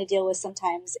I kind of deal with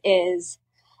sometimes is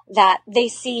that they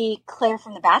see Claire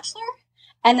from The Bachelor,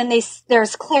 and then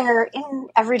there's Claire in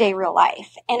everyday real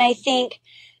life. And I think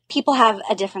people have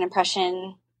a different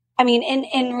impression. I mean,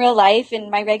 in real life,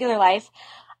 in my regular life,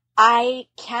 I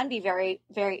can be very,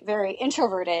 very, very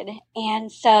introverted.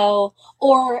 And so,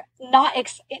 or not, I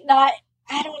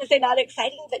don't want to say not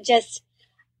exciting, but just,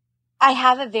 I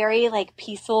have a very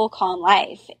peaceful, calm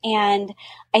life. And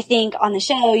I think on the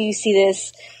show, you see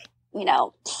this,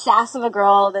 sass of a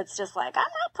girl that's just like, I'm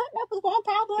not putting up with Juan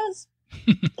Pablo's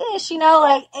ish, it's, so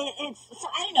I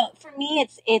don't know. For me,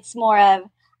 it's more of,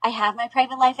 I have my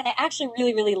private life, and I actually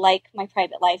really, really like my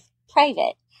private life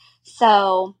private.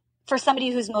 So for somebody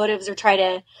whose motives are try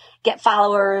to get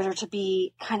followers or to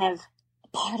be kind of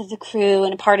part of the crew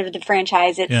and a part of the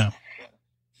franchise, it's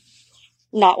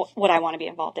not what I want to be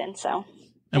involved in. So,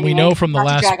 and we know from the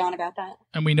last drag on about that.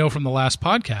 And we know from the last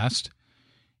podcast,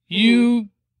 you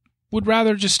would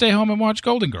rather just stay home and watch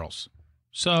Golden Girls.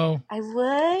 So I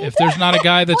would. if there's not a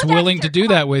guy that's Well, willing to do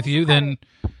that with you, then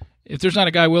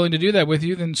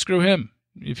then screw him.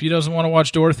 If he doesn't want to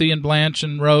watch Dorothy and Blanche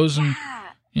and Rose and,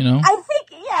 I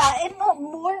think, and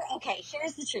more, okay,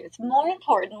 here's the truth. More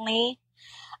importantly,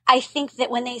 I think that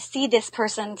when they see this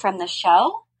person from the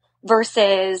show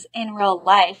versus in real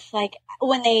life, like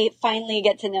when they finally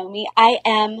get to know me,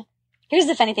 here's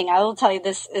the funny thing. I will tell you,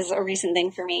 this is a recent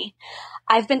thing for me.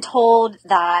 I've been told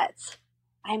that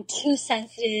I'm too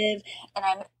sensitive and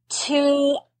I'm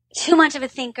too much of a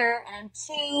thinker and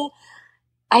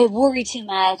I worry too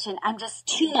much and I'm just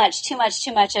too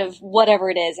much of whatever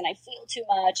it is. And I feel too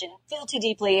much and feel too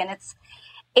deeply. And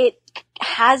it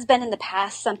has been in the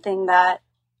past something that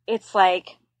it's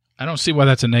like, I don't see why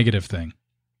that's a negative thing.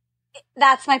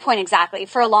 That's my point exactly.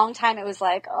 For a long time, it was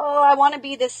like, oh, I want to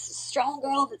be this strong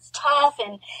girl that's tough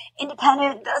and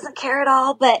independent, doesn't care at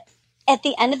all. But at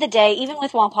the end of the day, even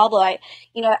with Juan Pablo,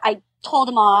 I told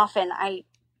him off and I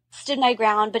stood my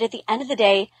ground. But at the end of the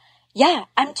day, yeah,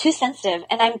 I'm too sensitive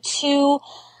and I'm too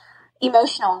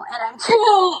emotional and I'm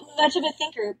too much of a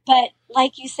thinker. But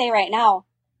like you say right now,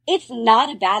 it's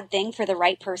not a bad thing for the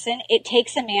right person. It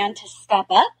takes a man to step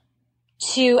up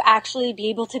to actually be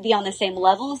able to be on the same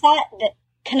level as that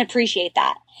can appreciate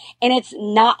that. And it's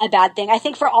not a bad thing. I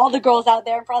think for all the girls out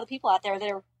there and for all the people out there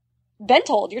that are been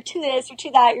told, you're too this, you're too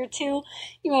that, you're too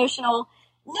emotional.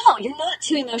 No, you're not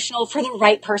too emotional for the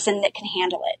right person that can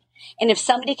handle it. And if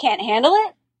somebody can't handle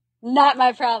it, not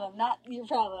my problem, not your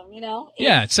problem,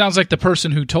 Yeah, it sounds like the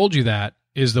person who told you that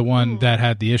is the one that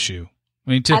had the issue. I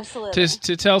mean,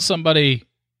 to tell somebody,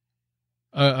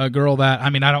 a girl that, I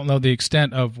mean, I don't know the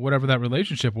extent of whatever that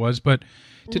relationship was, but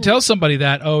to tell somebody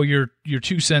that, oh, you're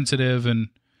too sensitive, and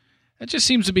it just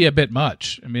seems to be a bit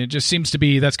much. I mean, it just seems to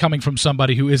be that's coming from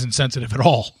somebody who isn't sensitive at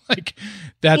all. Like,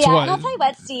 that's why. And I'll tell you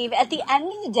what, Steve, at the end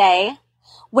of the day,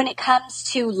 when it comes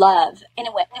to love and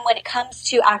when it comes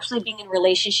to actually being in a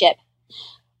relationship,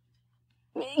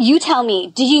 you tell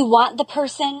me, do you want the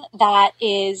person that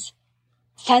is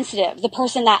sensitive, the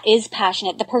person that is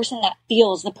passionate, the person that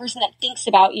feels, the person that thinks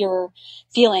about your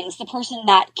feelings, the person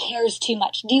that cares too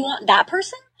much? Do you want that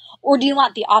person? Or do you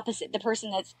want the opposite, the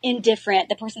person that's indifferent,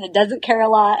 the person that doesn't care a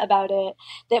lot about it,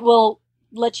 that will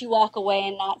let you walk away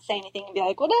and not say anything and be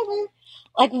like, whatever?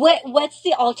 Like, what's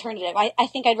the alternative? I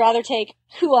think I'd rather take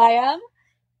who I am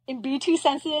and be too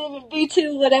sensitive and be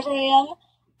too whatever I am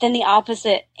than the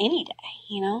opposite any day,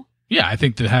 Yeah, I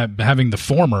think that having the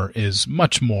former is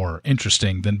much more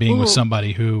interesting than being with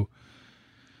somebody who,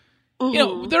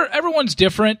 everyone's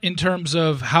different in terms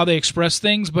of how they express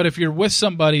things. But if you're with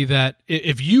somebody that,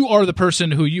 if you are the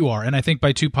person who you are, and I think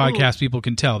by two podcasts people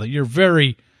can tell that you're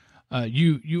very,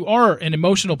 you are an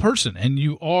emotional person, and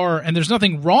and there's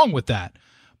nothing wrong with that.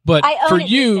 But for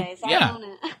you,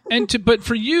 but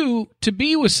for you to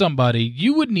be with somebody,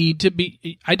 you would need to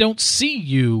be. I don't see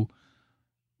you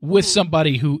with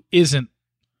somebody who doesn't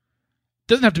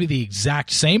have to be the exact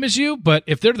same as you, but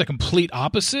if they're the complete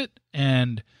opposite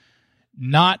and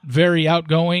not very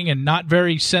outgoing and not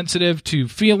very sensitive to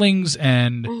feelings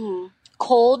and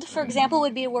cold, for example,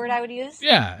 would be a word I would use.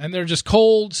 Yeah, and they're just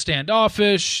cold,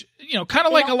 standoffish, kind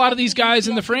of like a lot of these guys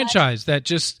in the franchise that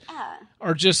just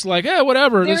are just like,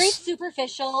 whatever. Very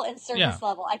superficial and surface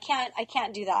level. I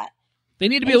can't do that. They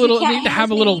need to be they need to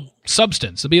have a little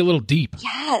substance, to be a little deep.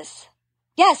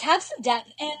 Yes, have some depth.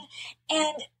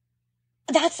 And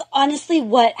that's honestly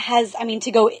what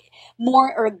to go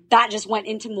more, or that just went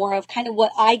into more of kind of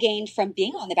what I gained from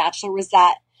being on The Bachelor, was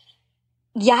that,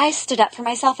 I stood up for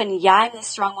myself and I'm this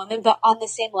strong woman, but on the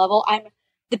same level,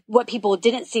 what people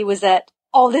didn't see was that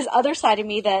all this other side of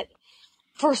me that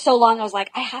for so long I was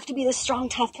like, I have to be this strong,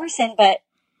 tough person. But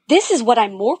this is what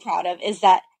I'm more proud of, is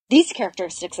that these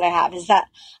characteristics that I have, is that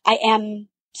I am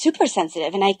super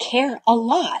sensitive and I care a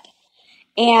lot.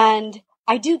 And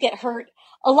I do get hurt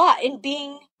a lot, and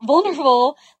being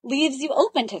vulnerable leaves you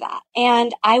open to that.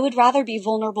 And I would rather be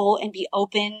vulnerable and be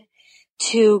open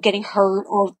to getting hurt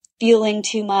or feeling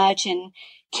too much and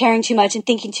caring too much and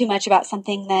thinking too much about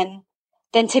something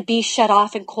than to be shut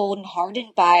off and cold and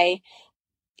hardened by,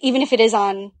 even if it is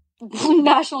on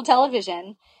national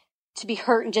television, to be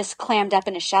hurt and just clammed up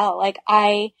in a shell. Like,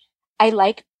 I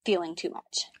like feeling too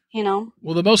much.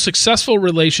 Well, the most successful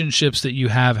relationships that you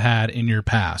have had in your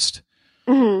past,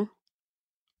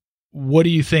 what do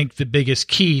you think the biggest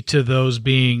key to those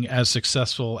being as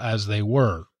successful as they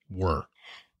were?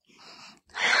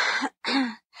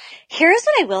 Here's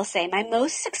what I will say. My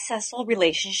most successful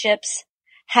relationships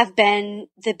have been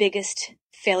the biggest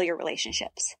failure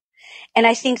relationships. And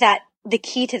I think that the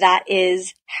key to that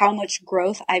is how much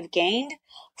growth I've gained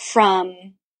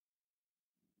from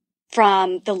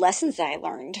from the lessons that I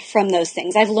learned from those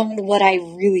things. I've learned what I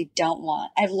really don't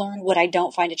want. I've learned what I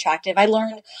don't find attractive. I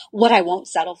learned what I won't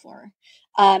settle for.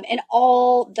 And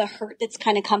all the hurt that's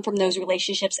kind of come from those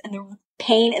relationships and the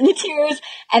pain and the tears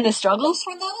and the struggles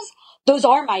from those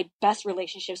are my best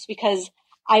relationships, because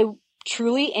I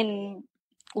truly, in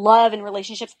love and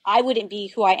relationships, I wouldn't be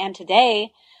who I am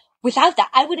today without that.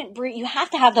 I wouldn't bring, you have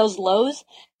to have those lows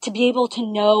to be able to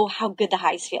know how good the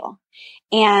highs feel.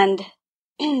 And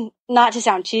not to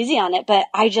sound cheesy on it, but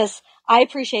I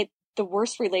appreciate the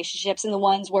worst relationships and the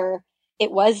ones where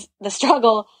it was the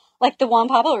struggle, like the Juan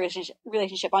Pablo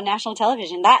relationship on national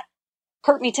television. That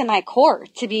hurt me to my core,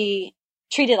 to be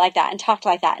treated like that and talked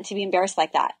like that and to be embarrassed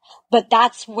like that. But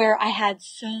that's where I had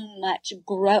so much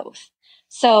growth.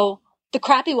 So the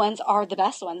crappy ones are the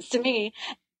best ones to me.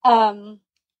 I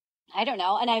don't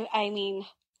know. And I mean,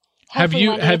 have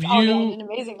you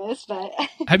amazingness, but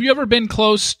have you ever been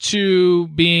close to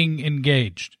being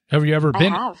engaged? Have you ever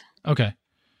been? I have. Okay.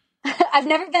 I've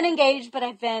never been engaged, but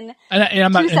I've been and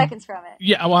I'm not, 2 seconds from it.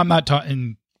 Yeah, well, I'm not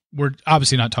talking. We're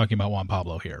obviously not talking about Juan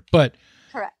Pablo here, but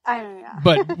correct.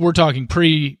 But we're talking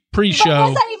pre-show.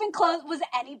 Was that even close?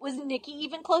 Was Nikki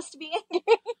even close to being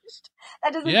engaged?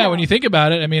 That doesn't. Yeah, count. when you think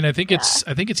about it, I mean, I think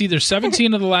it's either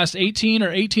 17 of the last 18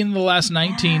 or 18 of the last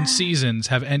 19 seasons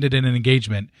have ended in an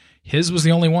engagement. His was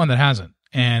the only one that hasn't,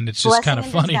 and it's just kind of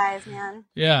funny. Disguise, man.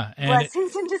 Yeah, and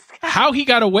blessings in disguise. How he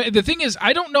got away. The thing is,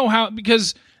 I don't know how,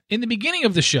 because in the beginning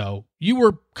of the show, you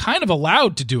were kind of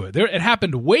allowed to do it. It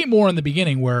happened way more in the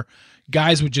beginning, where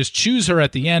guys would just choose her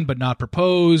at the end but not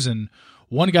propose, and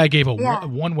one guy gave a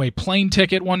one-way plane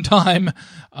ticket one time.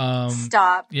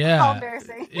 Stop. Yeah. How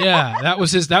embarrassing. Yeah, that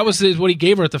was what he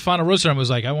gave her at the final rose ceremony. Was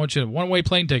like, I want you a one-way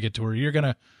plane ticket to her. You're going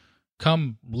to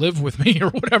come live with me or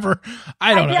whatever.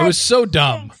 I don't know. It was so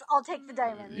dumb. Thanks. I'll take the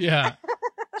diamond. Yeah.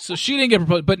 So she didn't get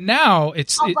proposed, but now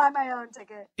I'll buy my own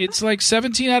ticket. It's like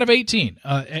 17 out of 18.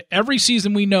 Every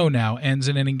season we know now ends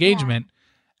in an engagement. Yeah.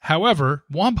 However,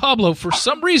 Juan Pablo, for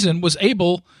some reason, was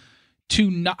able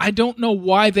to I don't know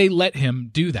why they let him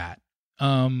do that.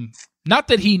 Not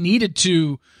that he needed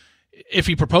to. If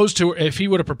he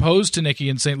would have proposed to Nikki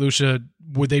in St. Lucia,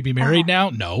 would they be married now?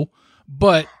 No.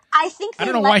 But I think I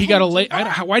don't know why he got away.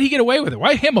 Why did he get away with it?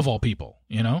 Why him of all people?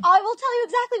 You know. I will tell you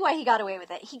exactly why he got away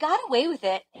with it. He got away with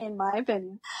it, in my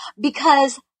opinion,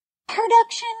 because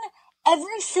production,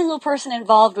 every single person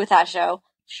involved with that show,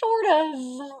 short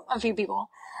of a few people,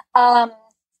 all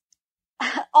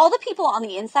the people on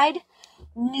the inside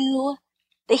knew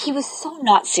that he was so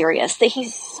not serious, that he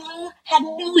so had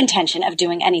no intention of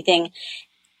doing anything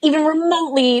even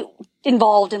remotely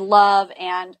involved in love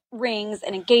and rings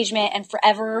and engagement and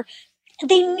forever.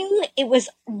 They knew it was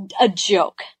a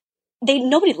joke.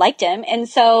 Nobody liked him. And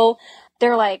so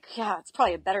they're like, yeah, it's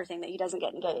probably a better thing that he doesn't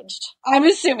get engaged. I'm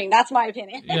assuming. That's my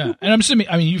opinion. Yeah. And I'm assuming,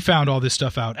 I mean, you found all this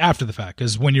stuff out after the fact,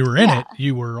 because when you were in it,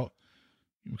 you were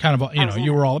kind of,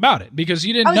 you were all about it because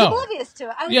you didn't know. I was oblivious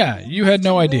to it. You had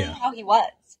no idea how he was.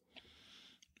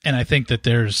 And I think that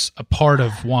there's a part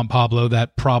of Juan Pablo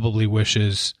that probably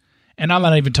wishes, and I'm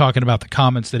not even talking about the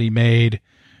comments that he made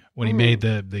when he made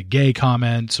the gay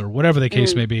comments or whatever the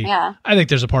case may be. Yeah. I think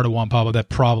there's a part of Juan Pablo that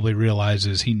probably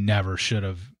realizes he never should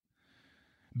have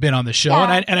been on the show.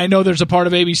 Yeah. And I know there's a part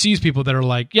of ABC's people that are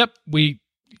like, yep, we,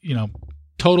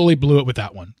 totally blew it with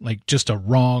that one. Like, just a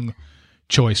wrong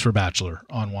choice for Bachelor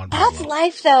on Juan Pablo. That's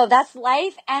life, though. That's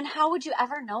life. And how would you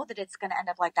ever know that it's going to end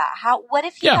up like that? What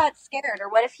if he got scared, or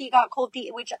what if he got cold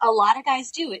feet, which a lot of guys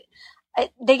do.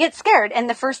 They get scared. And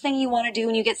the first thing you want to do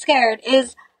when you get scared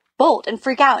is bolt and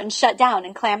freak out and shut down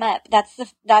and clam up. That's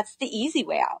the easy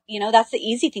way out. That's the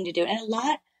easy thing to do. And a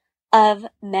lot of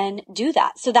men do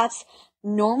that. So that's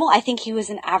normal. I think he was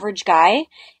an average guy,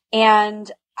 and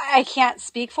I can't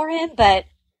speak for him, but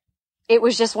it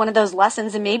was just one of those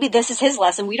lessons, and maybe this is his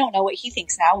lesson. We don't know what he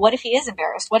thinks now. What if he is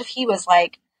embarrassed? What if he was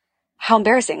like, how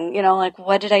embarrassing, like,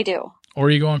 what did I do? Or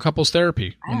you go on couples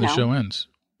therapy when the show ends.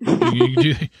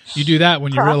 You do that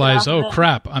when you realize, oh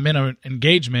crap, I'm in an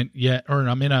engagement or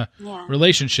I'm in a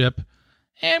relationship,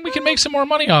 and we can make some more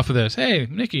money off of this. Hey,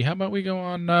 Nikki, how about we go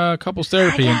on couples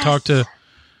therapy and talk to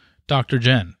Dr.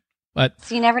 Jen? But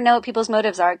so you never know what people's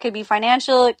motives are. It could be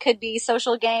financial. It could be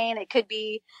social gain. It could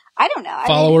be, I don't know.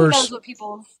 Followers. Who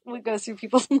knows what goes through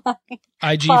people's mind.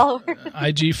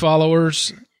 IG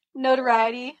followers.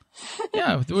 Notoriety.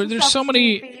 Yeah, there's so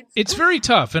many. It's very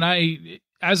tough. And I,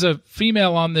 as a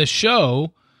female on this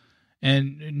show,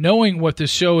 and knowing what this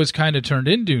show has kind of turned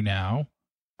into now,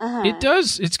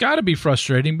 it's got to be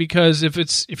frustrating, because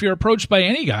if you're approached by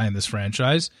any guy in this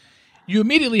franchise, you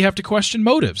immediately have to question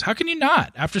motives. How can you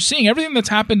not? After seeing everything that's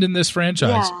happened in this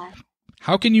franchise,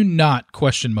 How can you not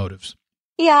question motives?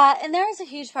 Yeah, and there was a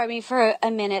huge part of me for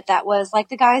a minute that was like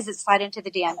the guys that slide into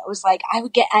the DM. It was like I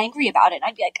would get angry about it. And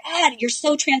I'd be like, God, you're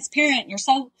so transparent.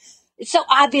 It's so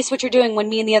obvious what you're doing when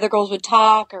me and the other girls would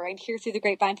talk, or I'd hear through the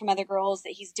grapevine from other girls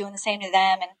that he's doing the same to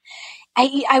them. And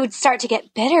I would start to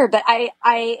get bitter, but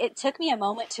it took me a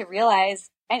moment to realize,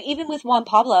 and even with Juan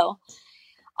Pablo,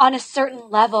 on a certain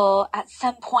level, at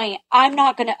some point, I'm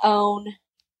not going to own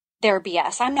their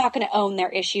BS. I'm not going to own their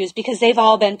issues because they've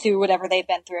all been through whatever they've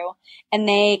been through, and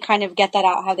they kind of get that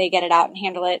out how they get it out and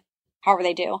handle it however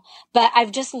they do. But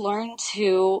I've just learned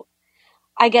to,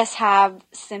 I guess, have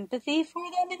sympathy for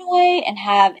them in a way and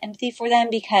have empathy for them,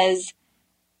 because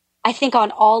I think on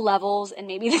all levels, and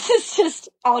maybe this is just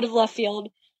out of left field,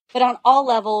 but on all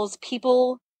levels,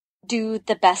 people do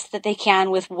the best that they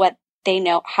can with what they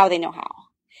know, how they know how.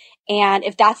 And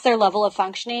if that's their level of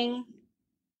functioning,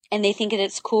 and they think that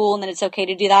it's cool and that it's okay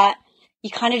to do that, you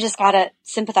kind of just got to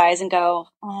sympathize and go,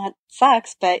 oh, it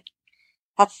sucks, but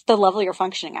that's the level you're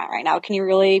functioning at right now. Can you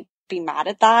really be mad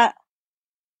at that?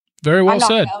 Very well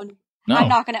said. I'm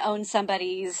not going to own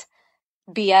somebody's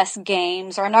BS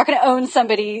games, or I'm not going to own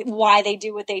somebody why they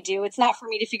do what they do. It's not for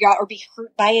me to figure out or be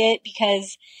hurt by it,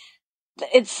 because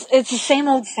it's the same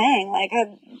old saying. Like,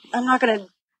 I'm not going to,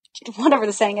 whatever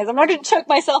the saying is, I'm not going to choke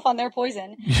myself on their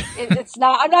poison. It's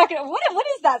not, I'm not going to, what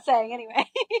is that saying anyway?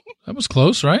 That was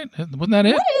close, right? Wasn't that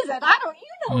it? What is it? I don't,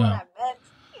 you know what I meant.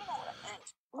 You know what I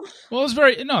meant. Well,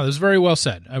 it was very well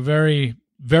said. A very,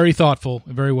 very thoughtful,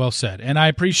 very well said. And I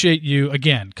appreciate you,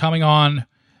 again, coming on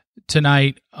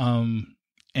tonight,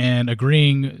 and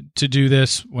agreeing to do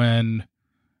this when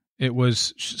it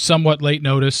was somewhat late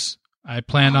notice. I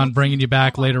planned on bringing you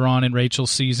back later on in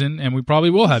Rachel's season, and we probably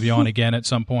will have you on again at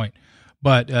some point.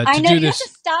 But to I know do you this, have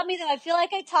to stop me though. I feel like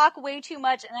I talk way too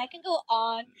much, and I can go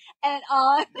on and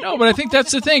on. No, but I think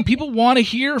that's the thing. People want to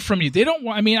hear from you. They don't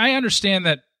want. I mean, I understand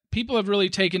that people have really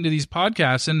taken to these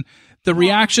podcasts, and the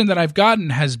reaction that I've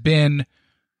gotten has been.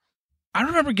 I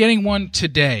remember getting one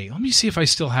today. Let me see if I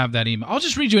still have that email. I'll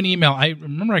just read you an email. I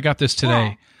remember I got this today.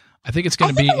 Yeah. I think it's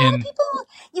going to be a lot of people,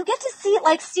 you get to see it.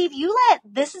 Like, Steve,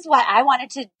 this is why I wanted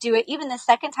to do it. Even the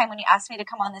second time when you asked me to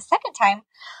come on the second time,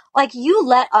 like, you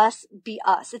let us be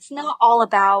us. It's not all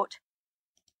about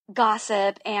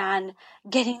gossip and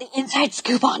getting the inside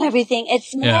scoop on everything.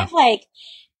 It's more of like,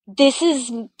 this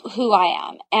is who I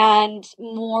am, and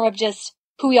more of just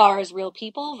who we are as real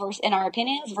people versus in our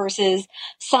opinions versus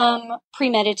some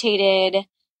premeditated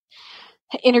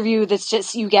interview that's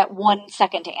just you get 1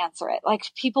 second to answer it. Like,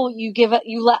 people, you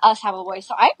let us have a voice.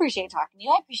 So I appreciate talking to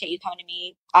you. I appreciate you coming to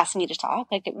me, asking me to talk.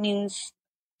 Like, it means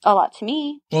a lot to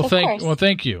me. Well,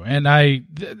 thank you. And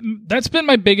that's been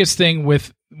my biggest thing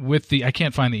with the, I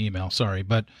can't find the email, sorry,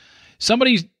 but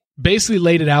somebody basically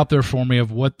laid it out there for me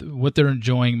of what they're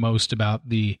enjoying most about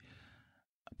the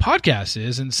podcast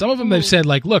is. And some of them have said,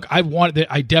 like, look, I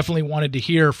definitely wanted to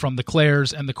hear from the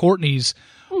Claires and the Courtneys,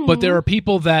 but there are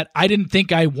people that I didn't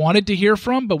think I wanted to hear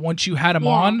from, but once you had them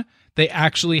on, they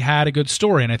actually had a good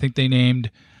story. And I think they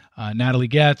named Natalie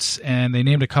Getz, and they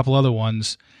named a couple other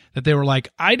ones that they were like,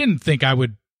 I didn't think I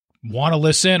would want to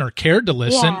listen or cared to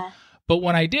listen. Yeah. But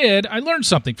when I did, I learned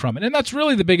something from it. And that's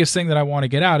really the biggest thing that I want to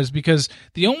get out, is because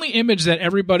the only image that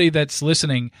everybody that's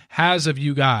listening has of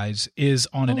you guys is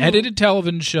on an edited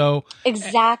television show.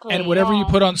 Exactly. And whatever you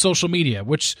put on social media,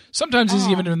 which sometimes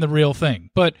isn't even the real thing.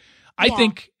 But I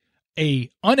think a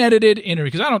unedited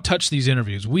interview, because I don't touch these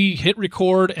interviews. We hit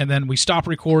record and then we stop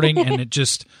recording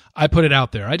and I put it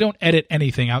out there. I don't edit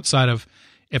anything outside of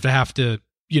if I have to,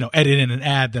 edit in an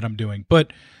ad that I'm doing.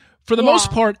 But for the most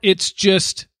part, it's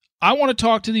just, I want to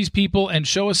talk to these people and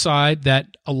show a side that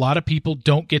a lot of people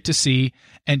don't get to see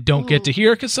and don't get to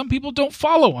hear, because some people don't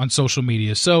follow on social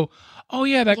media. So,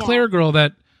 that Claire girl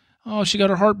that, she got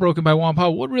her heart broken by Juan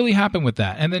Pablo. What really happened with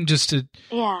that? And then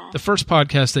the first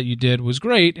podcast that you did was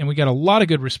great, and we got a lot of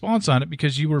good response on it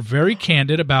because you were very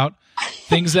candid about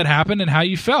things that happened and how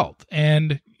you felt.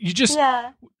 And you just,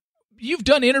 you've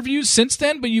done interviews since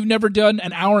then, but you've never done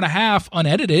an hour and a half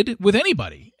unedited with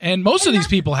anybody. And most of these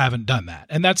people haven't done that.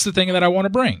 And that's the thing that I want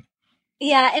to bring.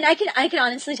 Yeah, and I can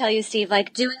honestly tell you, Steve,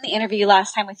 like, doing the interview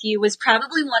last time with you was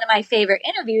probably one of my favorite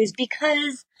interviews,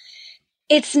 because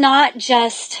it's not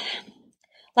just,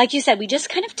 like you said, we just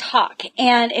kind of talk.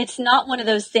 And it's not one of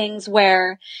those things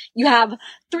where you have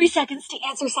 3 seconds to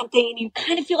answer something and you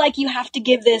kind of feel like you have to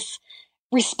give this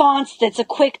response that's a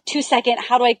quick 2 second,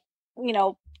 how do I,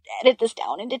 edit this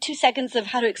down into 2 seconds of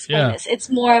how to explain this. It's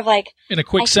more of like, in a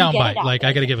quick soundbite, like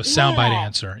I got to give a soundbite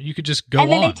answer. You could just go on.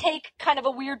 And then they take kind of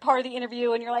a weird part of the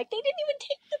interview and you're like, they didn't even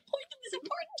take the point that was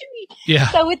important boundary. Yeah.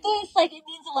 So with this, like, it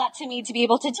means a lot to me to be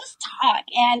able to just talk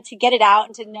and to get it out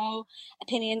and to know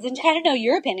opinions and to kind of know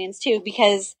your opinions too,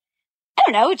 because I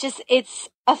don't know, it's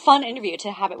a fun interview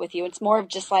to have it with you. It's more of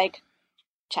just like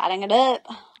chatting it up.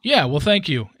 Yeah, well, thank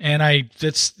you. And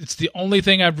it's the only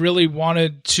thing I've really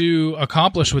wanted to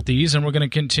accomplish with these, and we're going to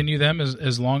continue them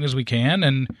as long as we can.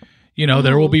 And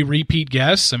there will be repeat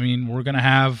guests. I mean,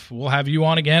 we'll have you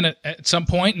on again at some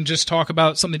point and just talk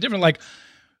about something different. Like,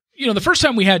 the first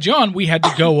time we had you on, we had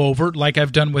to go over, like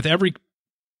I've done with every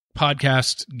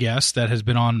podcast guest that has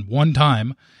been on one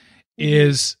time,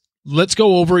 is let's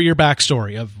go over your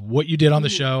backstory of what you did on the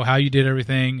show, how you did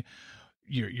everything,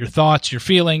 your thoughts, your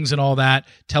feelings, and all that.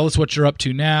 Tell us what you're up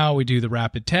to now. We do the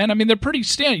Rapid 10. I mean, they're pretty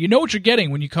standard. You know what you're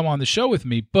getting when you come on the show with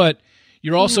me, but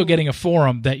you're also getting a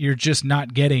forum that you're just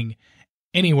not getting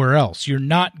anywhere else. You're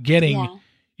not getting,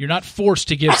 you're not forced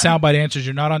to give soundbite answers.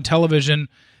 You're not on television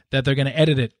that they're going to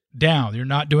edit it down. You're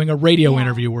not doing a radio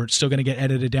interview where it's still going to get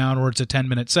edited down or it's a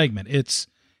 10-minute segment.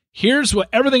 Here's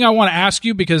everything I want to ask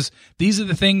you, because these are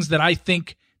the things that I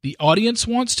think the audience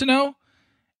wants to know,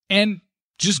 and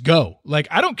just go. Like,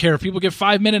 I don't care if people give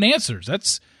 5-minute answers.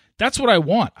 That's what I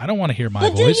want. I don't want to hear my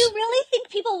voice. Do you really think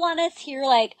people want us hear,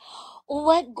 like,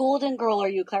 what Golden Girl are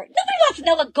you, Claire? Nobody wants to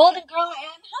know what Golden Girl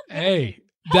I am. Hey,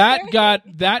 that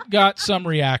got some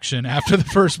reaction after the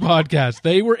first podcast.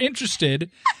 They were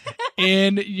interested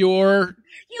in your...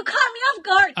 You caught me off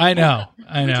guard. I know.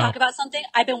 Can we talk about something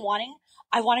I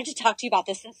wanted to talk to you about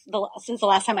this since the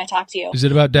last time I talked to you. Is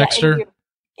it about Dexter?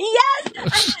 Yes! I'm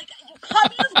like, you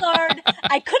caught me off guard.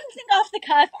 I couldn't think off the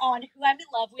cuff on who I'm in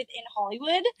love with in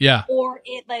Hollywood. Yeah. Or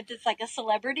it's like a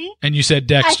celebrity. And you said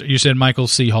Dexter. You said Michael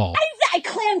C. Hall. I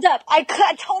clammed up. I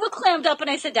totally clammed up and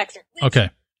I said Dexter. Okay.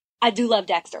 I do love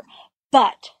Dexter.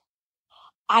 But,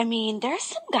 I mean, there's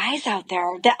some guys out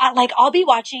there that, I'll be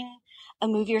watching a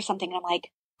movie or something and I'm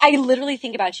like, I literally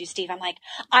think about you, Steve. I'm like,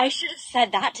 I should have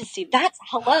said that to Steve. That's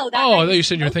hello. I thought you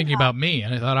said you were thinking about me,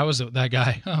 and I thought I was that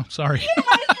guy. Oh, sorry.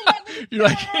 You're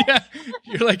like,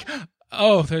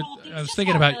 oh, I was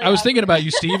thinking about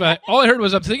you, Steve. All I heard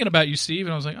was I'm thinking about you, Steve,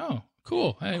 and I was like, oh,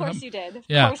 cool. Hey, of course you did.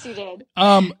 Yeah. Of course you did.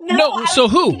 No. So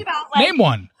who? About, name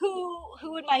one.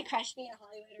 Who would my crush be in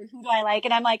Hollywood, or who do I like?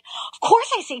 And I'm like, of course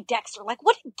I say Dexter. Like,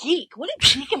 what a geek! What a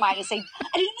geek am I to say?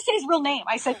 I didn't even say his real name.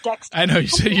 I said Dexter. I know you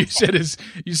said his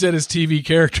TV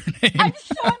character name. I'm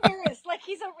so embarrassed. Like,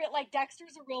 he's a real, like,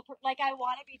 Dexter's a real like, I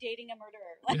want to be dating a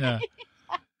murderer. Like,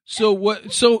 yeah. So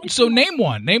what? So name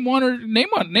one.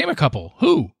 Name a couple.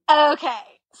 Who? Okay.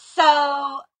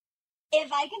 So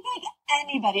if I can pick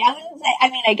anybody, I wouldn't say. I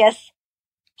mean, I guess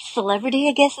celebrity.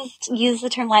 I guess is to use the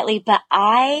term lightly, but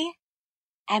I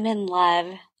am in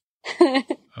love.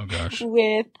 Oh gosh.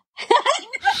 With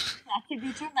not to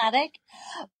be dramatic,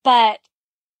 but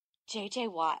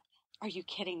JJ Watt. Are you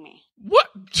kidding me? What?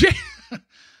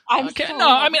 Okay. So no,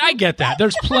 I mean I get that.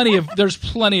 There's plenty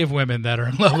of women that are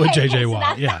in love with JJ Watt.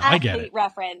 That's yeah, I get it.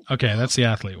 Reference. Okay, that's the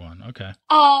athlete one. Okay.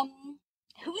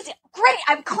 Who is it? Great.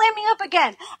 I'm clamming up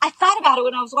again. I thought about it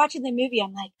when I was watching the movie.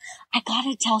 I'm like, I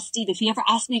gotta tell Steve if he ever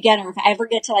asks me again, or if I ever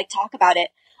get to talk about it,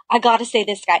 I gotta say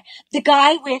this guy. The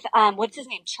guy with what's his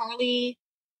name? Charlie.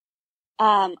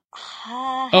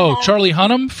 Charlie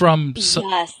Hunnam from.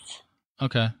 Yes.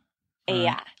 Okay.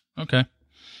 Yeah. Okay.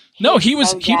 No, he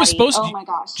was supposed to. Oh my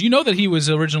gosh. Do you know that he was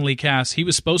originally cast? He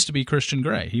was supposed to be Christian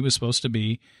Grey. He was supposed to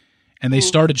be, and they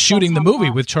started shooting the movie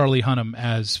with Charlie Hunnam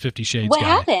as 50 Shades What guy.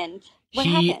 happened?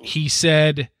 He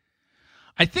said,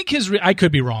 I think I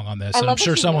could be wrong on this. I'm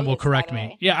sure someone will correct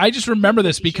me. Yeah, I just remember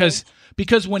this because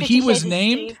when he was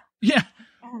named,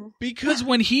 because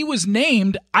when he was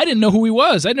named, I didn't know who he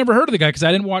was. I'd never heard of the guy because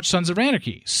I didn't watch Sons of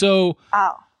Anarchy. So,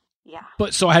 yeah.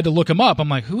 But so I had to look him up. I'm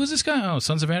like, who is this guy? Oh,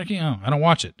 Sons of Anarchy. Oh, I don't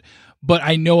watch it. But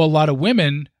I know a lot of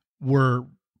women were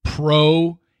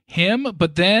pro him.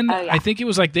 But then I think it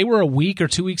was like they were a week or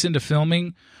 2 weeks into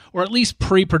filming, or at least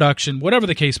pre-production, whatever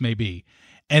the case may be.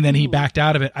 And then he backed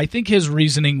out of it. I think his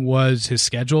reasoning was his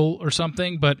schedule or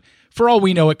something. But for all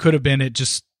we know, it could have been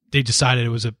they decided it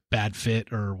was a bad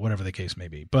fit or whatever the case may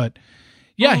be. But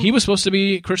yeah, he was supposed to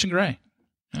be Christian Grey.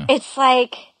 Yeah. It's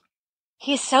like,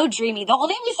 he's so dreamy. The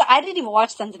only reason I didn't even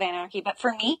watch Sons of Anarchy, but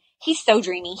for me, he's so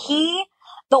dreamy.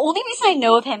 The only reason I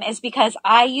know of him is because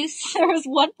there was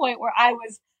one point where I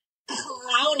was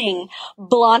clowning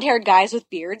blonde-haired guys with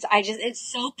beards.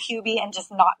 It's so puby and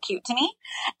just not cute to me.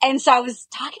 And so I was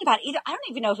talking about I don't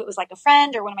even know if it was like a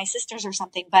friend or one of my sisters or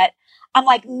something, but I'm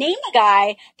like, name a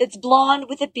guy that's blonde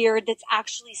with a beard that's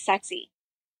actually sexy.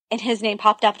 And his name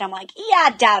popped up and I'm like, yeah,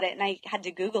 I doubt it. And I had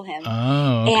to Google him.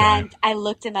 Oh, okay. And I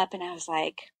looked him up and I was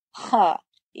like,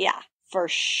 yeah. for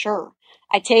sure.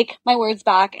 I take my words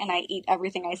back and I eat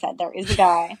everything I said. There is a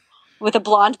guy with a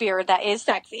blonde beard that is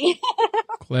sexy.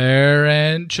 Claire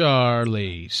and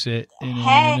Charlie sitting in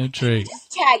a tree. Can you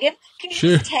just tag him? Can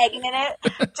you just tag him in it?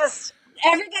 Just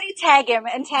everybody tag him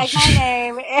and tag my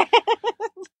name and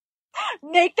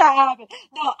make that happen.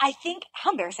 No, I think,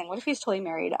 how embarrassing. What if he's totally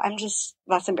married?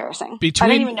 That's embarrassing. I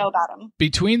didn't even know about him.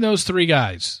 Between those three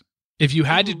guys, if you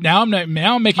had to, now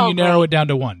I'm making you narrow it down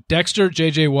to one. Dexter,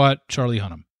 JJ Watt, Charlie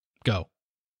Hunnam. Go.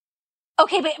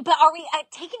 Okay, but are we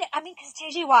taking it? I mean, because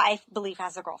JJ Watt, I believe,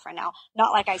 has a girlfriend now.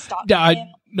 Not like I stalked him.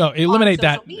 No, eliminate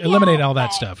that. Eliminate all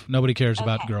that stuff. Nobody cares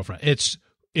about girlfriend. It's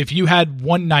if you had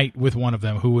one night with one of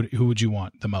them, who would you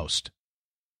want the most?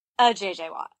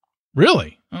 JJ Watt.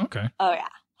 Really? Okay. Oh yeah.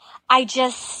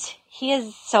 He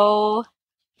is so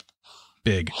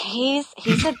big. He's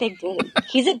a big dude.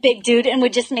 He's a big dude and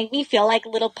would just make me feel like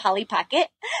little Polly Pocket.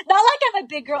 Not like I'm a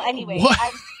big girl anyway. What?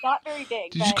 I'm not very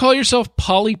big. Did you call yourself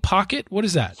Polly Pocket? What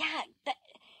is that? Yeah.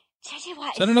 JJ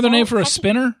Watt is that another name for a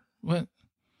spinner? What?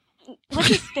 What's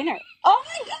a spinner? Oh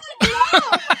my God, no!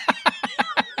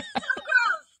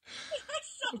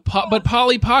 But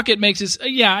Polly Pocket makes his,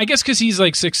 I guess because he's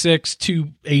like 6'6",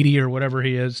 280 or whatever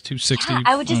he is, 260. Yeah,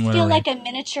 I would just feel like a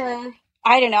miniature.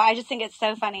 I don't know. I just think it's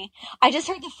so funny. I just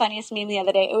heard the funniest meme the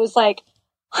other day. It was like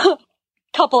a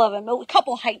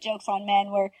couple height jokes on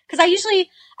men because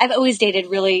I've always dated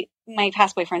my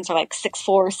past boyfriends are like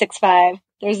 6'4", 6'5".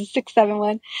 There's a 6'7"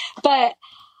 one. But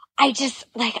I just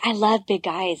I love big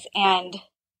guys. And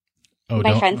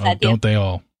my friend said, don't they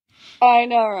all? I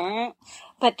know, right?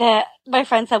 But my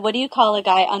friend said, what do you call a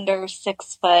guy under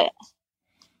 6 foot?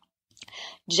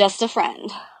 Just a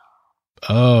friend.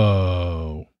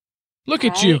 Oh. Look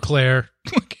at you, Claire.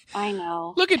 I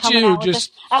know. Look at you.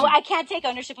 I can't take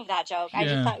ownership of that joke. I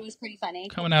just thought it was pretty funny.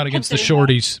 Coming out against the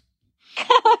shorties.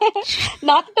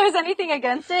 Not that there's anything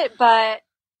against it, but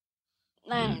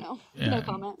I don't know. Yeah. No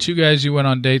comment. Two guys you went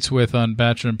on dates with on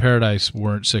Bachelor in Paradise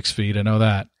weren't 6 feet. I know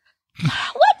that. What?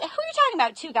 Who are you talking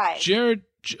about? Two guys. Jared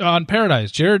on Paradise.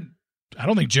 Jared, I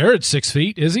don't think Jared's 6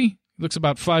 feet, is he? He looks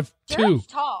about 5'2". Jared's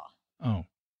tall. Oh.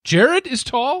 Jared is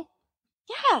tall?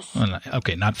 Yes. Well,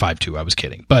 okay, not 5'2". I was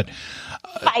kidding. But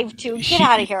 5'2". Get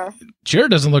out of here. Jared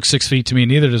doesn't look 6 feet to me.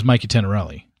 Neither does Mikey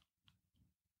Tenorelli.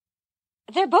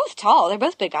 They're both tall. They're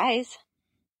both big guys.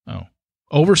 Oh.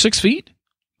 Over 6 feet?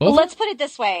 Both? Well, let's put it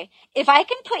this way. If I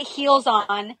can put heels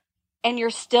on and you're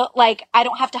still, I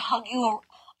don't have to hug you or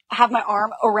have my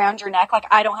arm around your neck,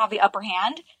 I don't have the upper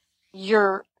hand,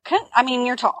 you're tall.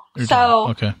 You're tall.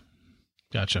 Okay.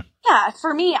 Gotcha. Yeah,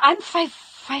 for me, I'm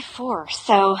 5'4",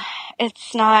 so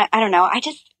it's not, I don't know.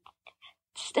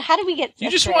 How do we get You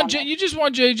just want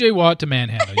JJ Watt to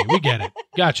manhandle you. We get it.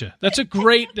 Gotcha. That's a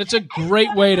great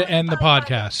way to end the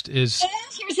podcast And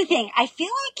here's the thing. I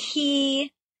feel like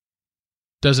he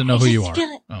doesn't know who you are.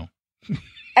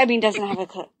 Doesn't have a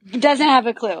clue. Doesn't have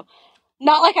a clue.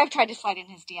 Not like I've tried to slide in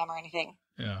his DM or anything.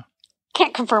 Yeah.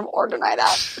 Can't confirm or deny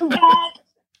that. But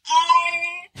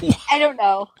I don't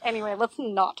know. Anyway, let's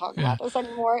not talk about this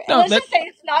anymore. No, let's just say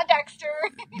it's not Dexter.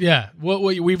 Yeah. Well,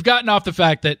 we've gotten off the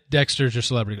fact that Dexter's your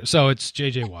celebrity. So it's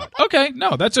JJ Watt. Okay.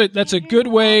 No, that's a good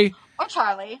way. Or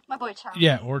Charlie. My boy Charlie.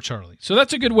 Yeah, or Charlie. So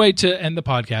that's a good way to end the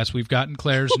podcast. We've gotten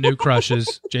Claire's new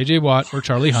crushes, JJ Watt or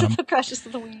Charlie Hunnam. The crushes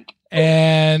of the week.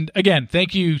 And again,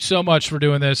 thank you so much for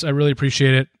doing this. I really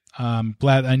appreciate it.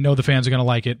 Glad. I know the fans are going to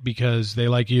like it because they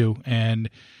like you, and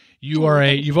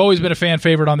you've always been a fan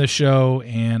favorite on this show,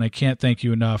 and I can't thank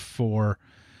you enough for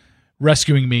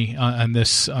rescuing me on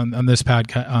this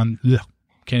podcast.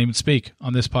 Can't even speak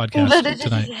on this podcast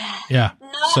tonight. Yeah,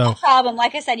 no problem.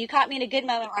 Like I said, you caught me in a good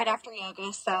moment right after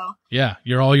yoga. So yeah,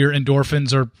 all your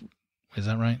endorphins are. Is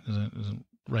that right? Is it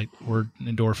right word?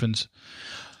 Endorphins.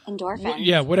 Endorphins.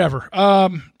 Yeah, whatever.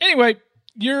 Anyway.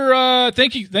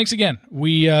 Thanks again.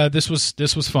 This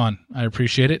was fun. I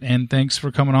appreciate it, and thanks for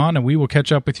coming on, and we will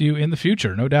catch up with you in the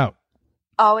future, no doubt.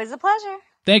 Always a pleasure.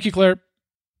 Thank you, Claire.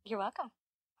 You're welcome.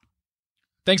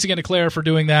 Thanks again to Claire for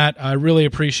doing that. I really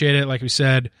appreciate it. Like we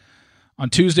said, on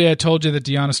Tuesday I told you that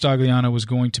Deanna Stagliano was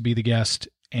going to be the guest,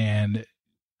 and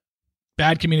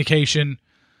bad communication,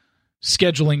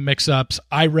 scheduling mix-ups.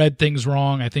 I read things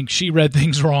wrong. I think she read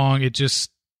things wrong. It's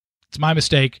my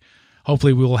mistake.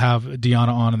 Hopefully we will have Deanna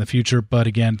on in the future. But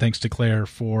again, thanks to Claire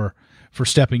for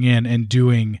stepping in and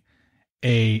doing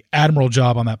a admirable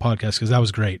job on that podcast, because that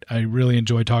was great. I really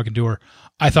enjoyed talking to her.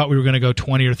 I thought we were going to go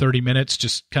 20 or 30 minutes,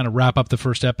 just kind of wrap up the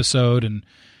first episode and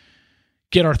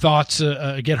get our thoughts,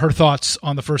 get her thoughts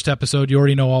on the first episode. You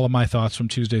already know all of my thoughts from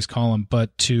Tuesday's column,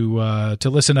 but to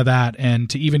listen to that and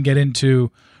to even get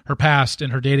into her past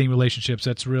and her dating relationships,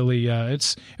 that's really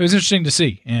it was interesting to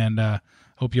see, and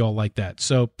hope you all like that.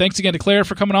 So thanks again to Claire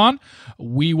for coming on.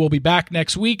 We will be back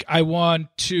next week. I want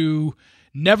to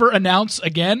never announce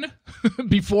again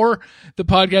before the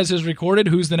podcast is recorded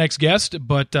who's the next guest,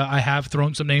 but I have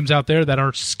thrown some names out there that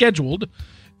are scheduled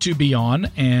to be on,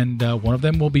 and one of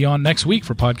them will be on next week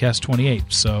for podcast 28.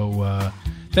 So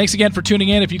thanks again for tuning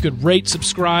in. If you could rate,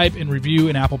 subscribe, and review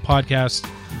in Apple Podcasts,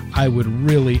 I would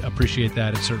really appreciate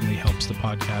that. It certainly helps the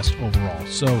podcast overall.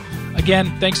 So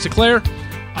again, thanks to Claire.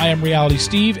 I am Reality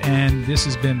Steve, and this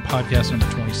has been podcast number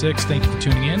 26. Thank you for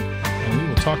tuning in, and we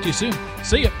will talk to you soon.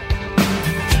 See ya.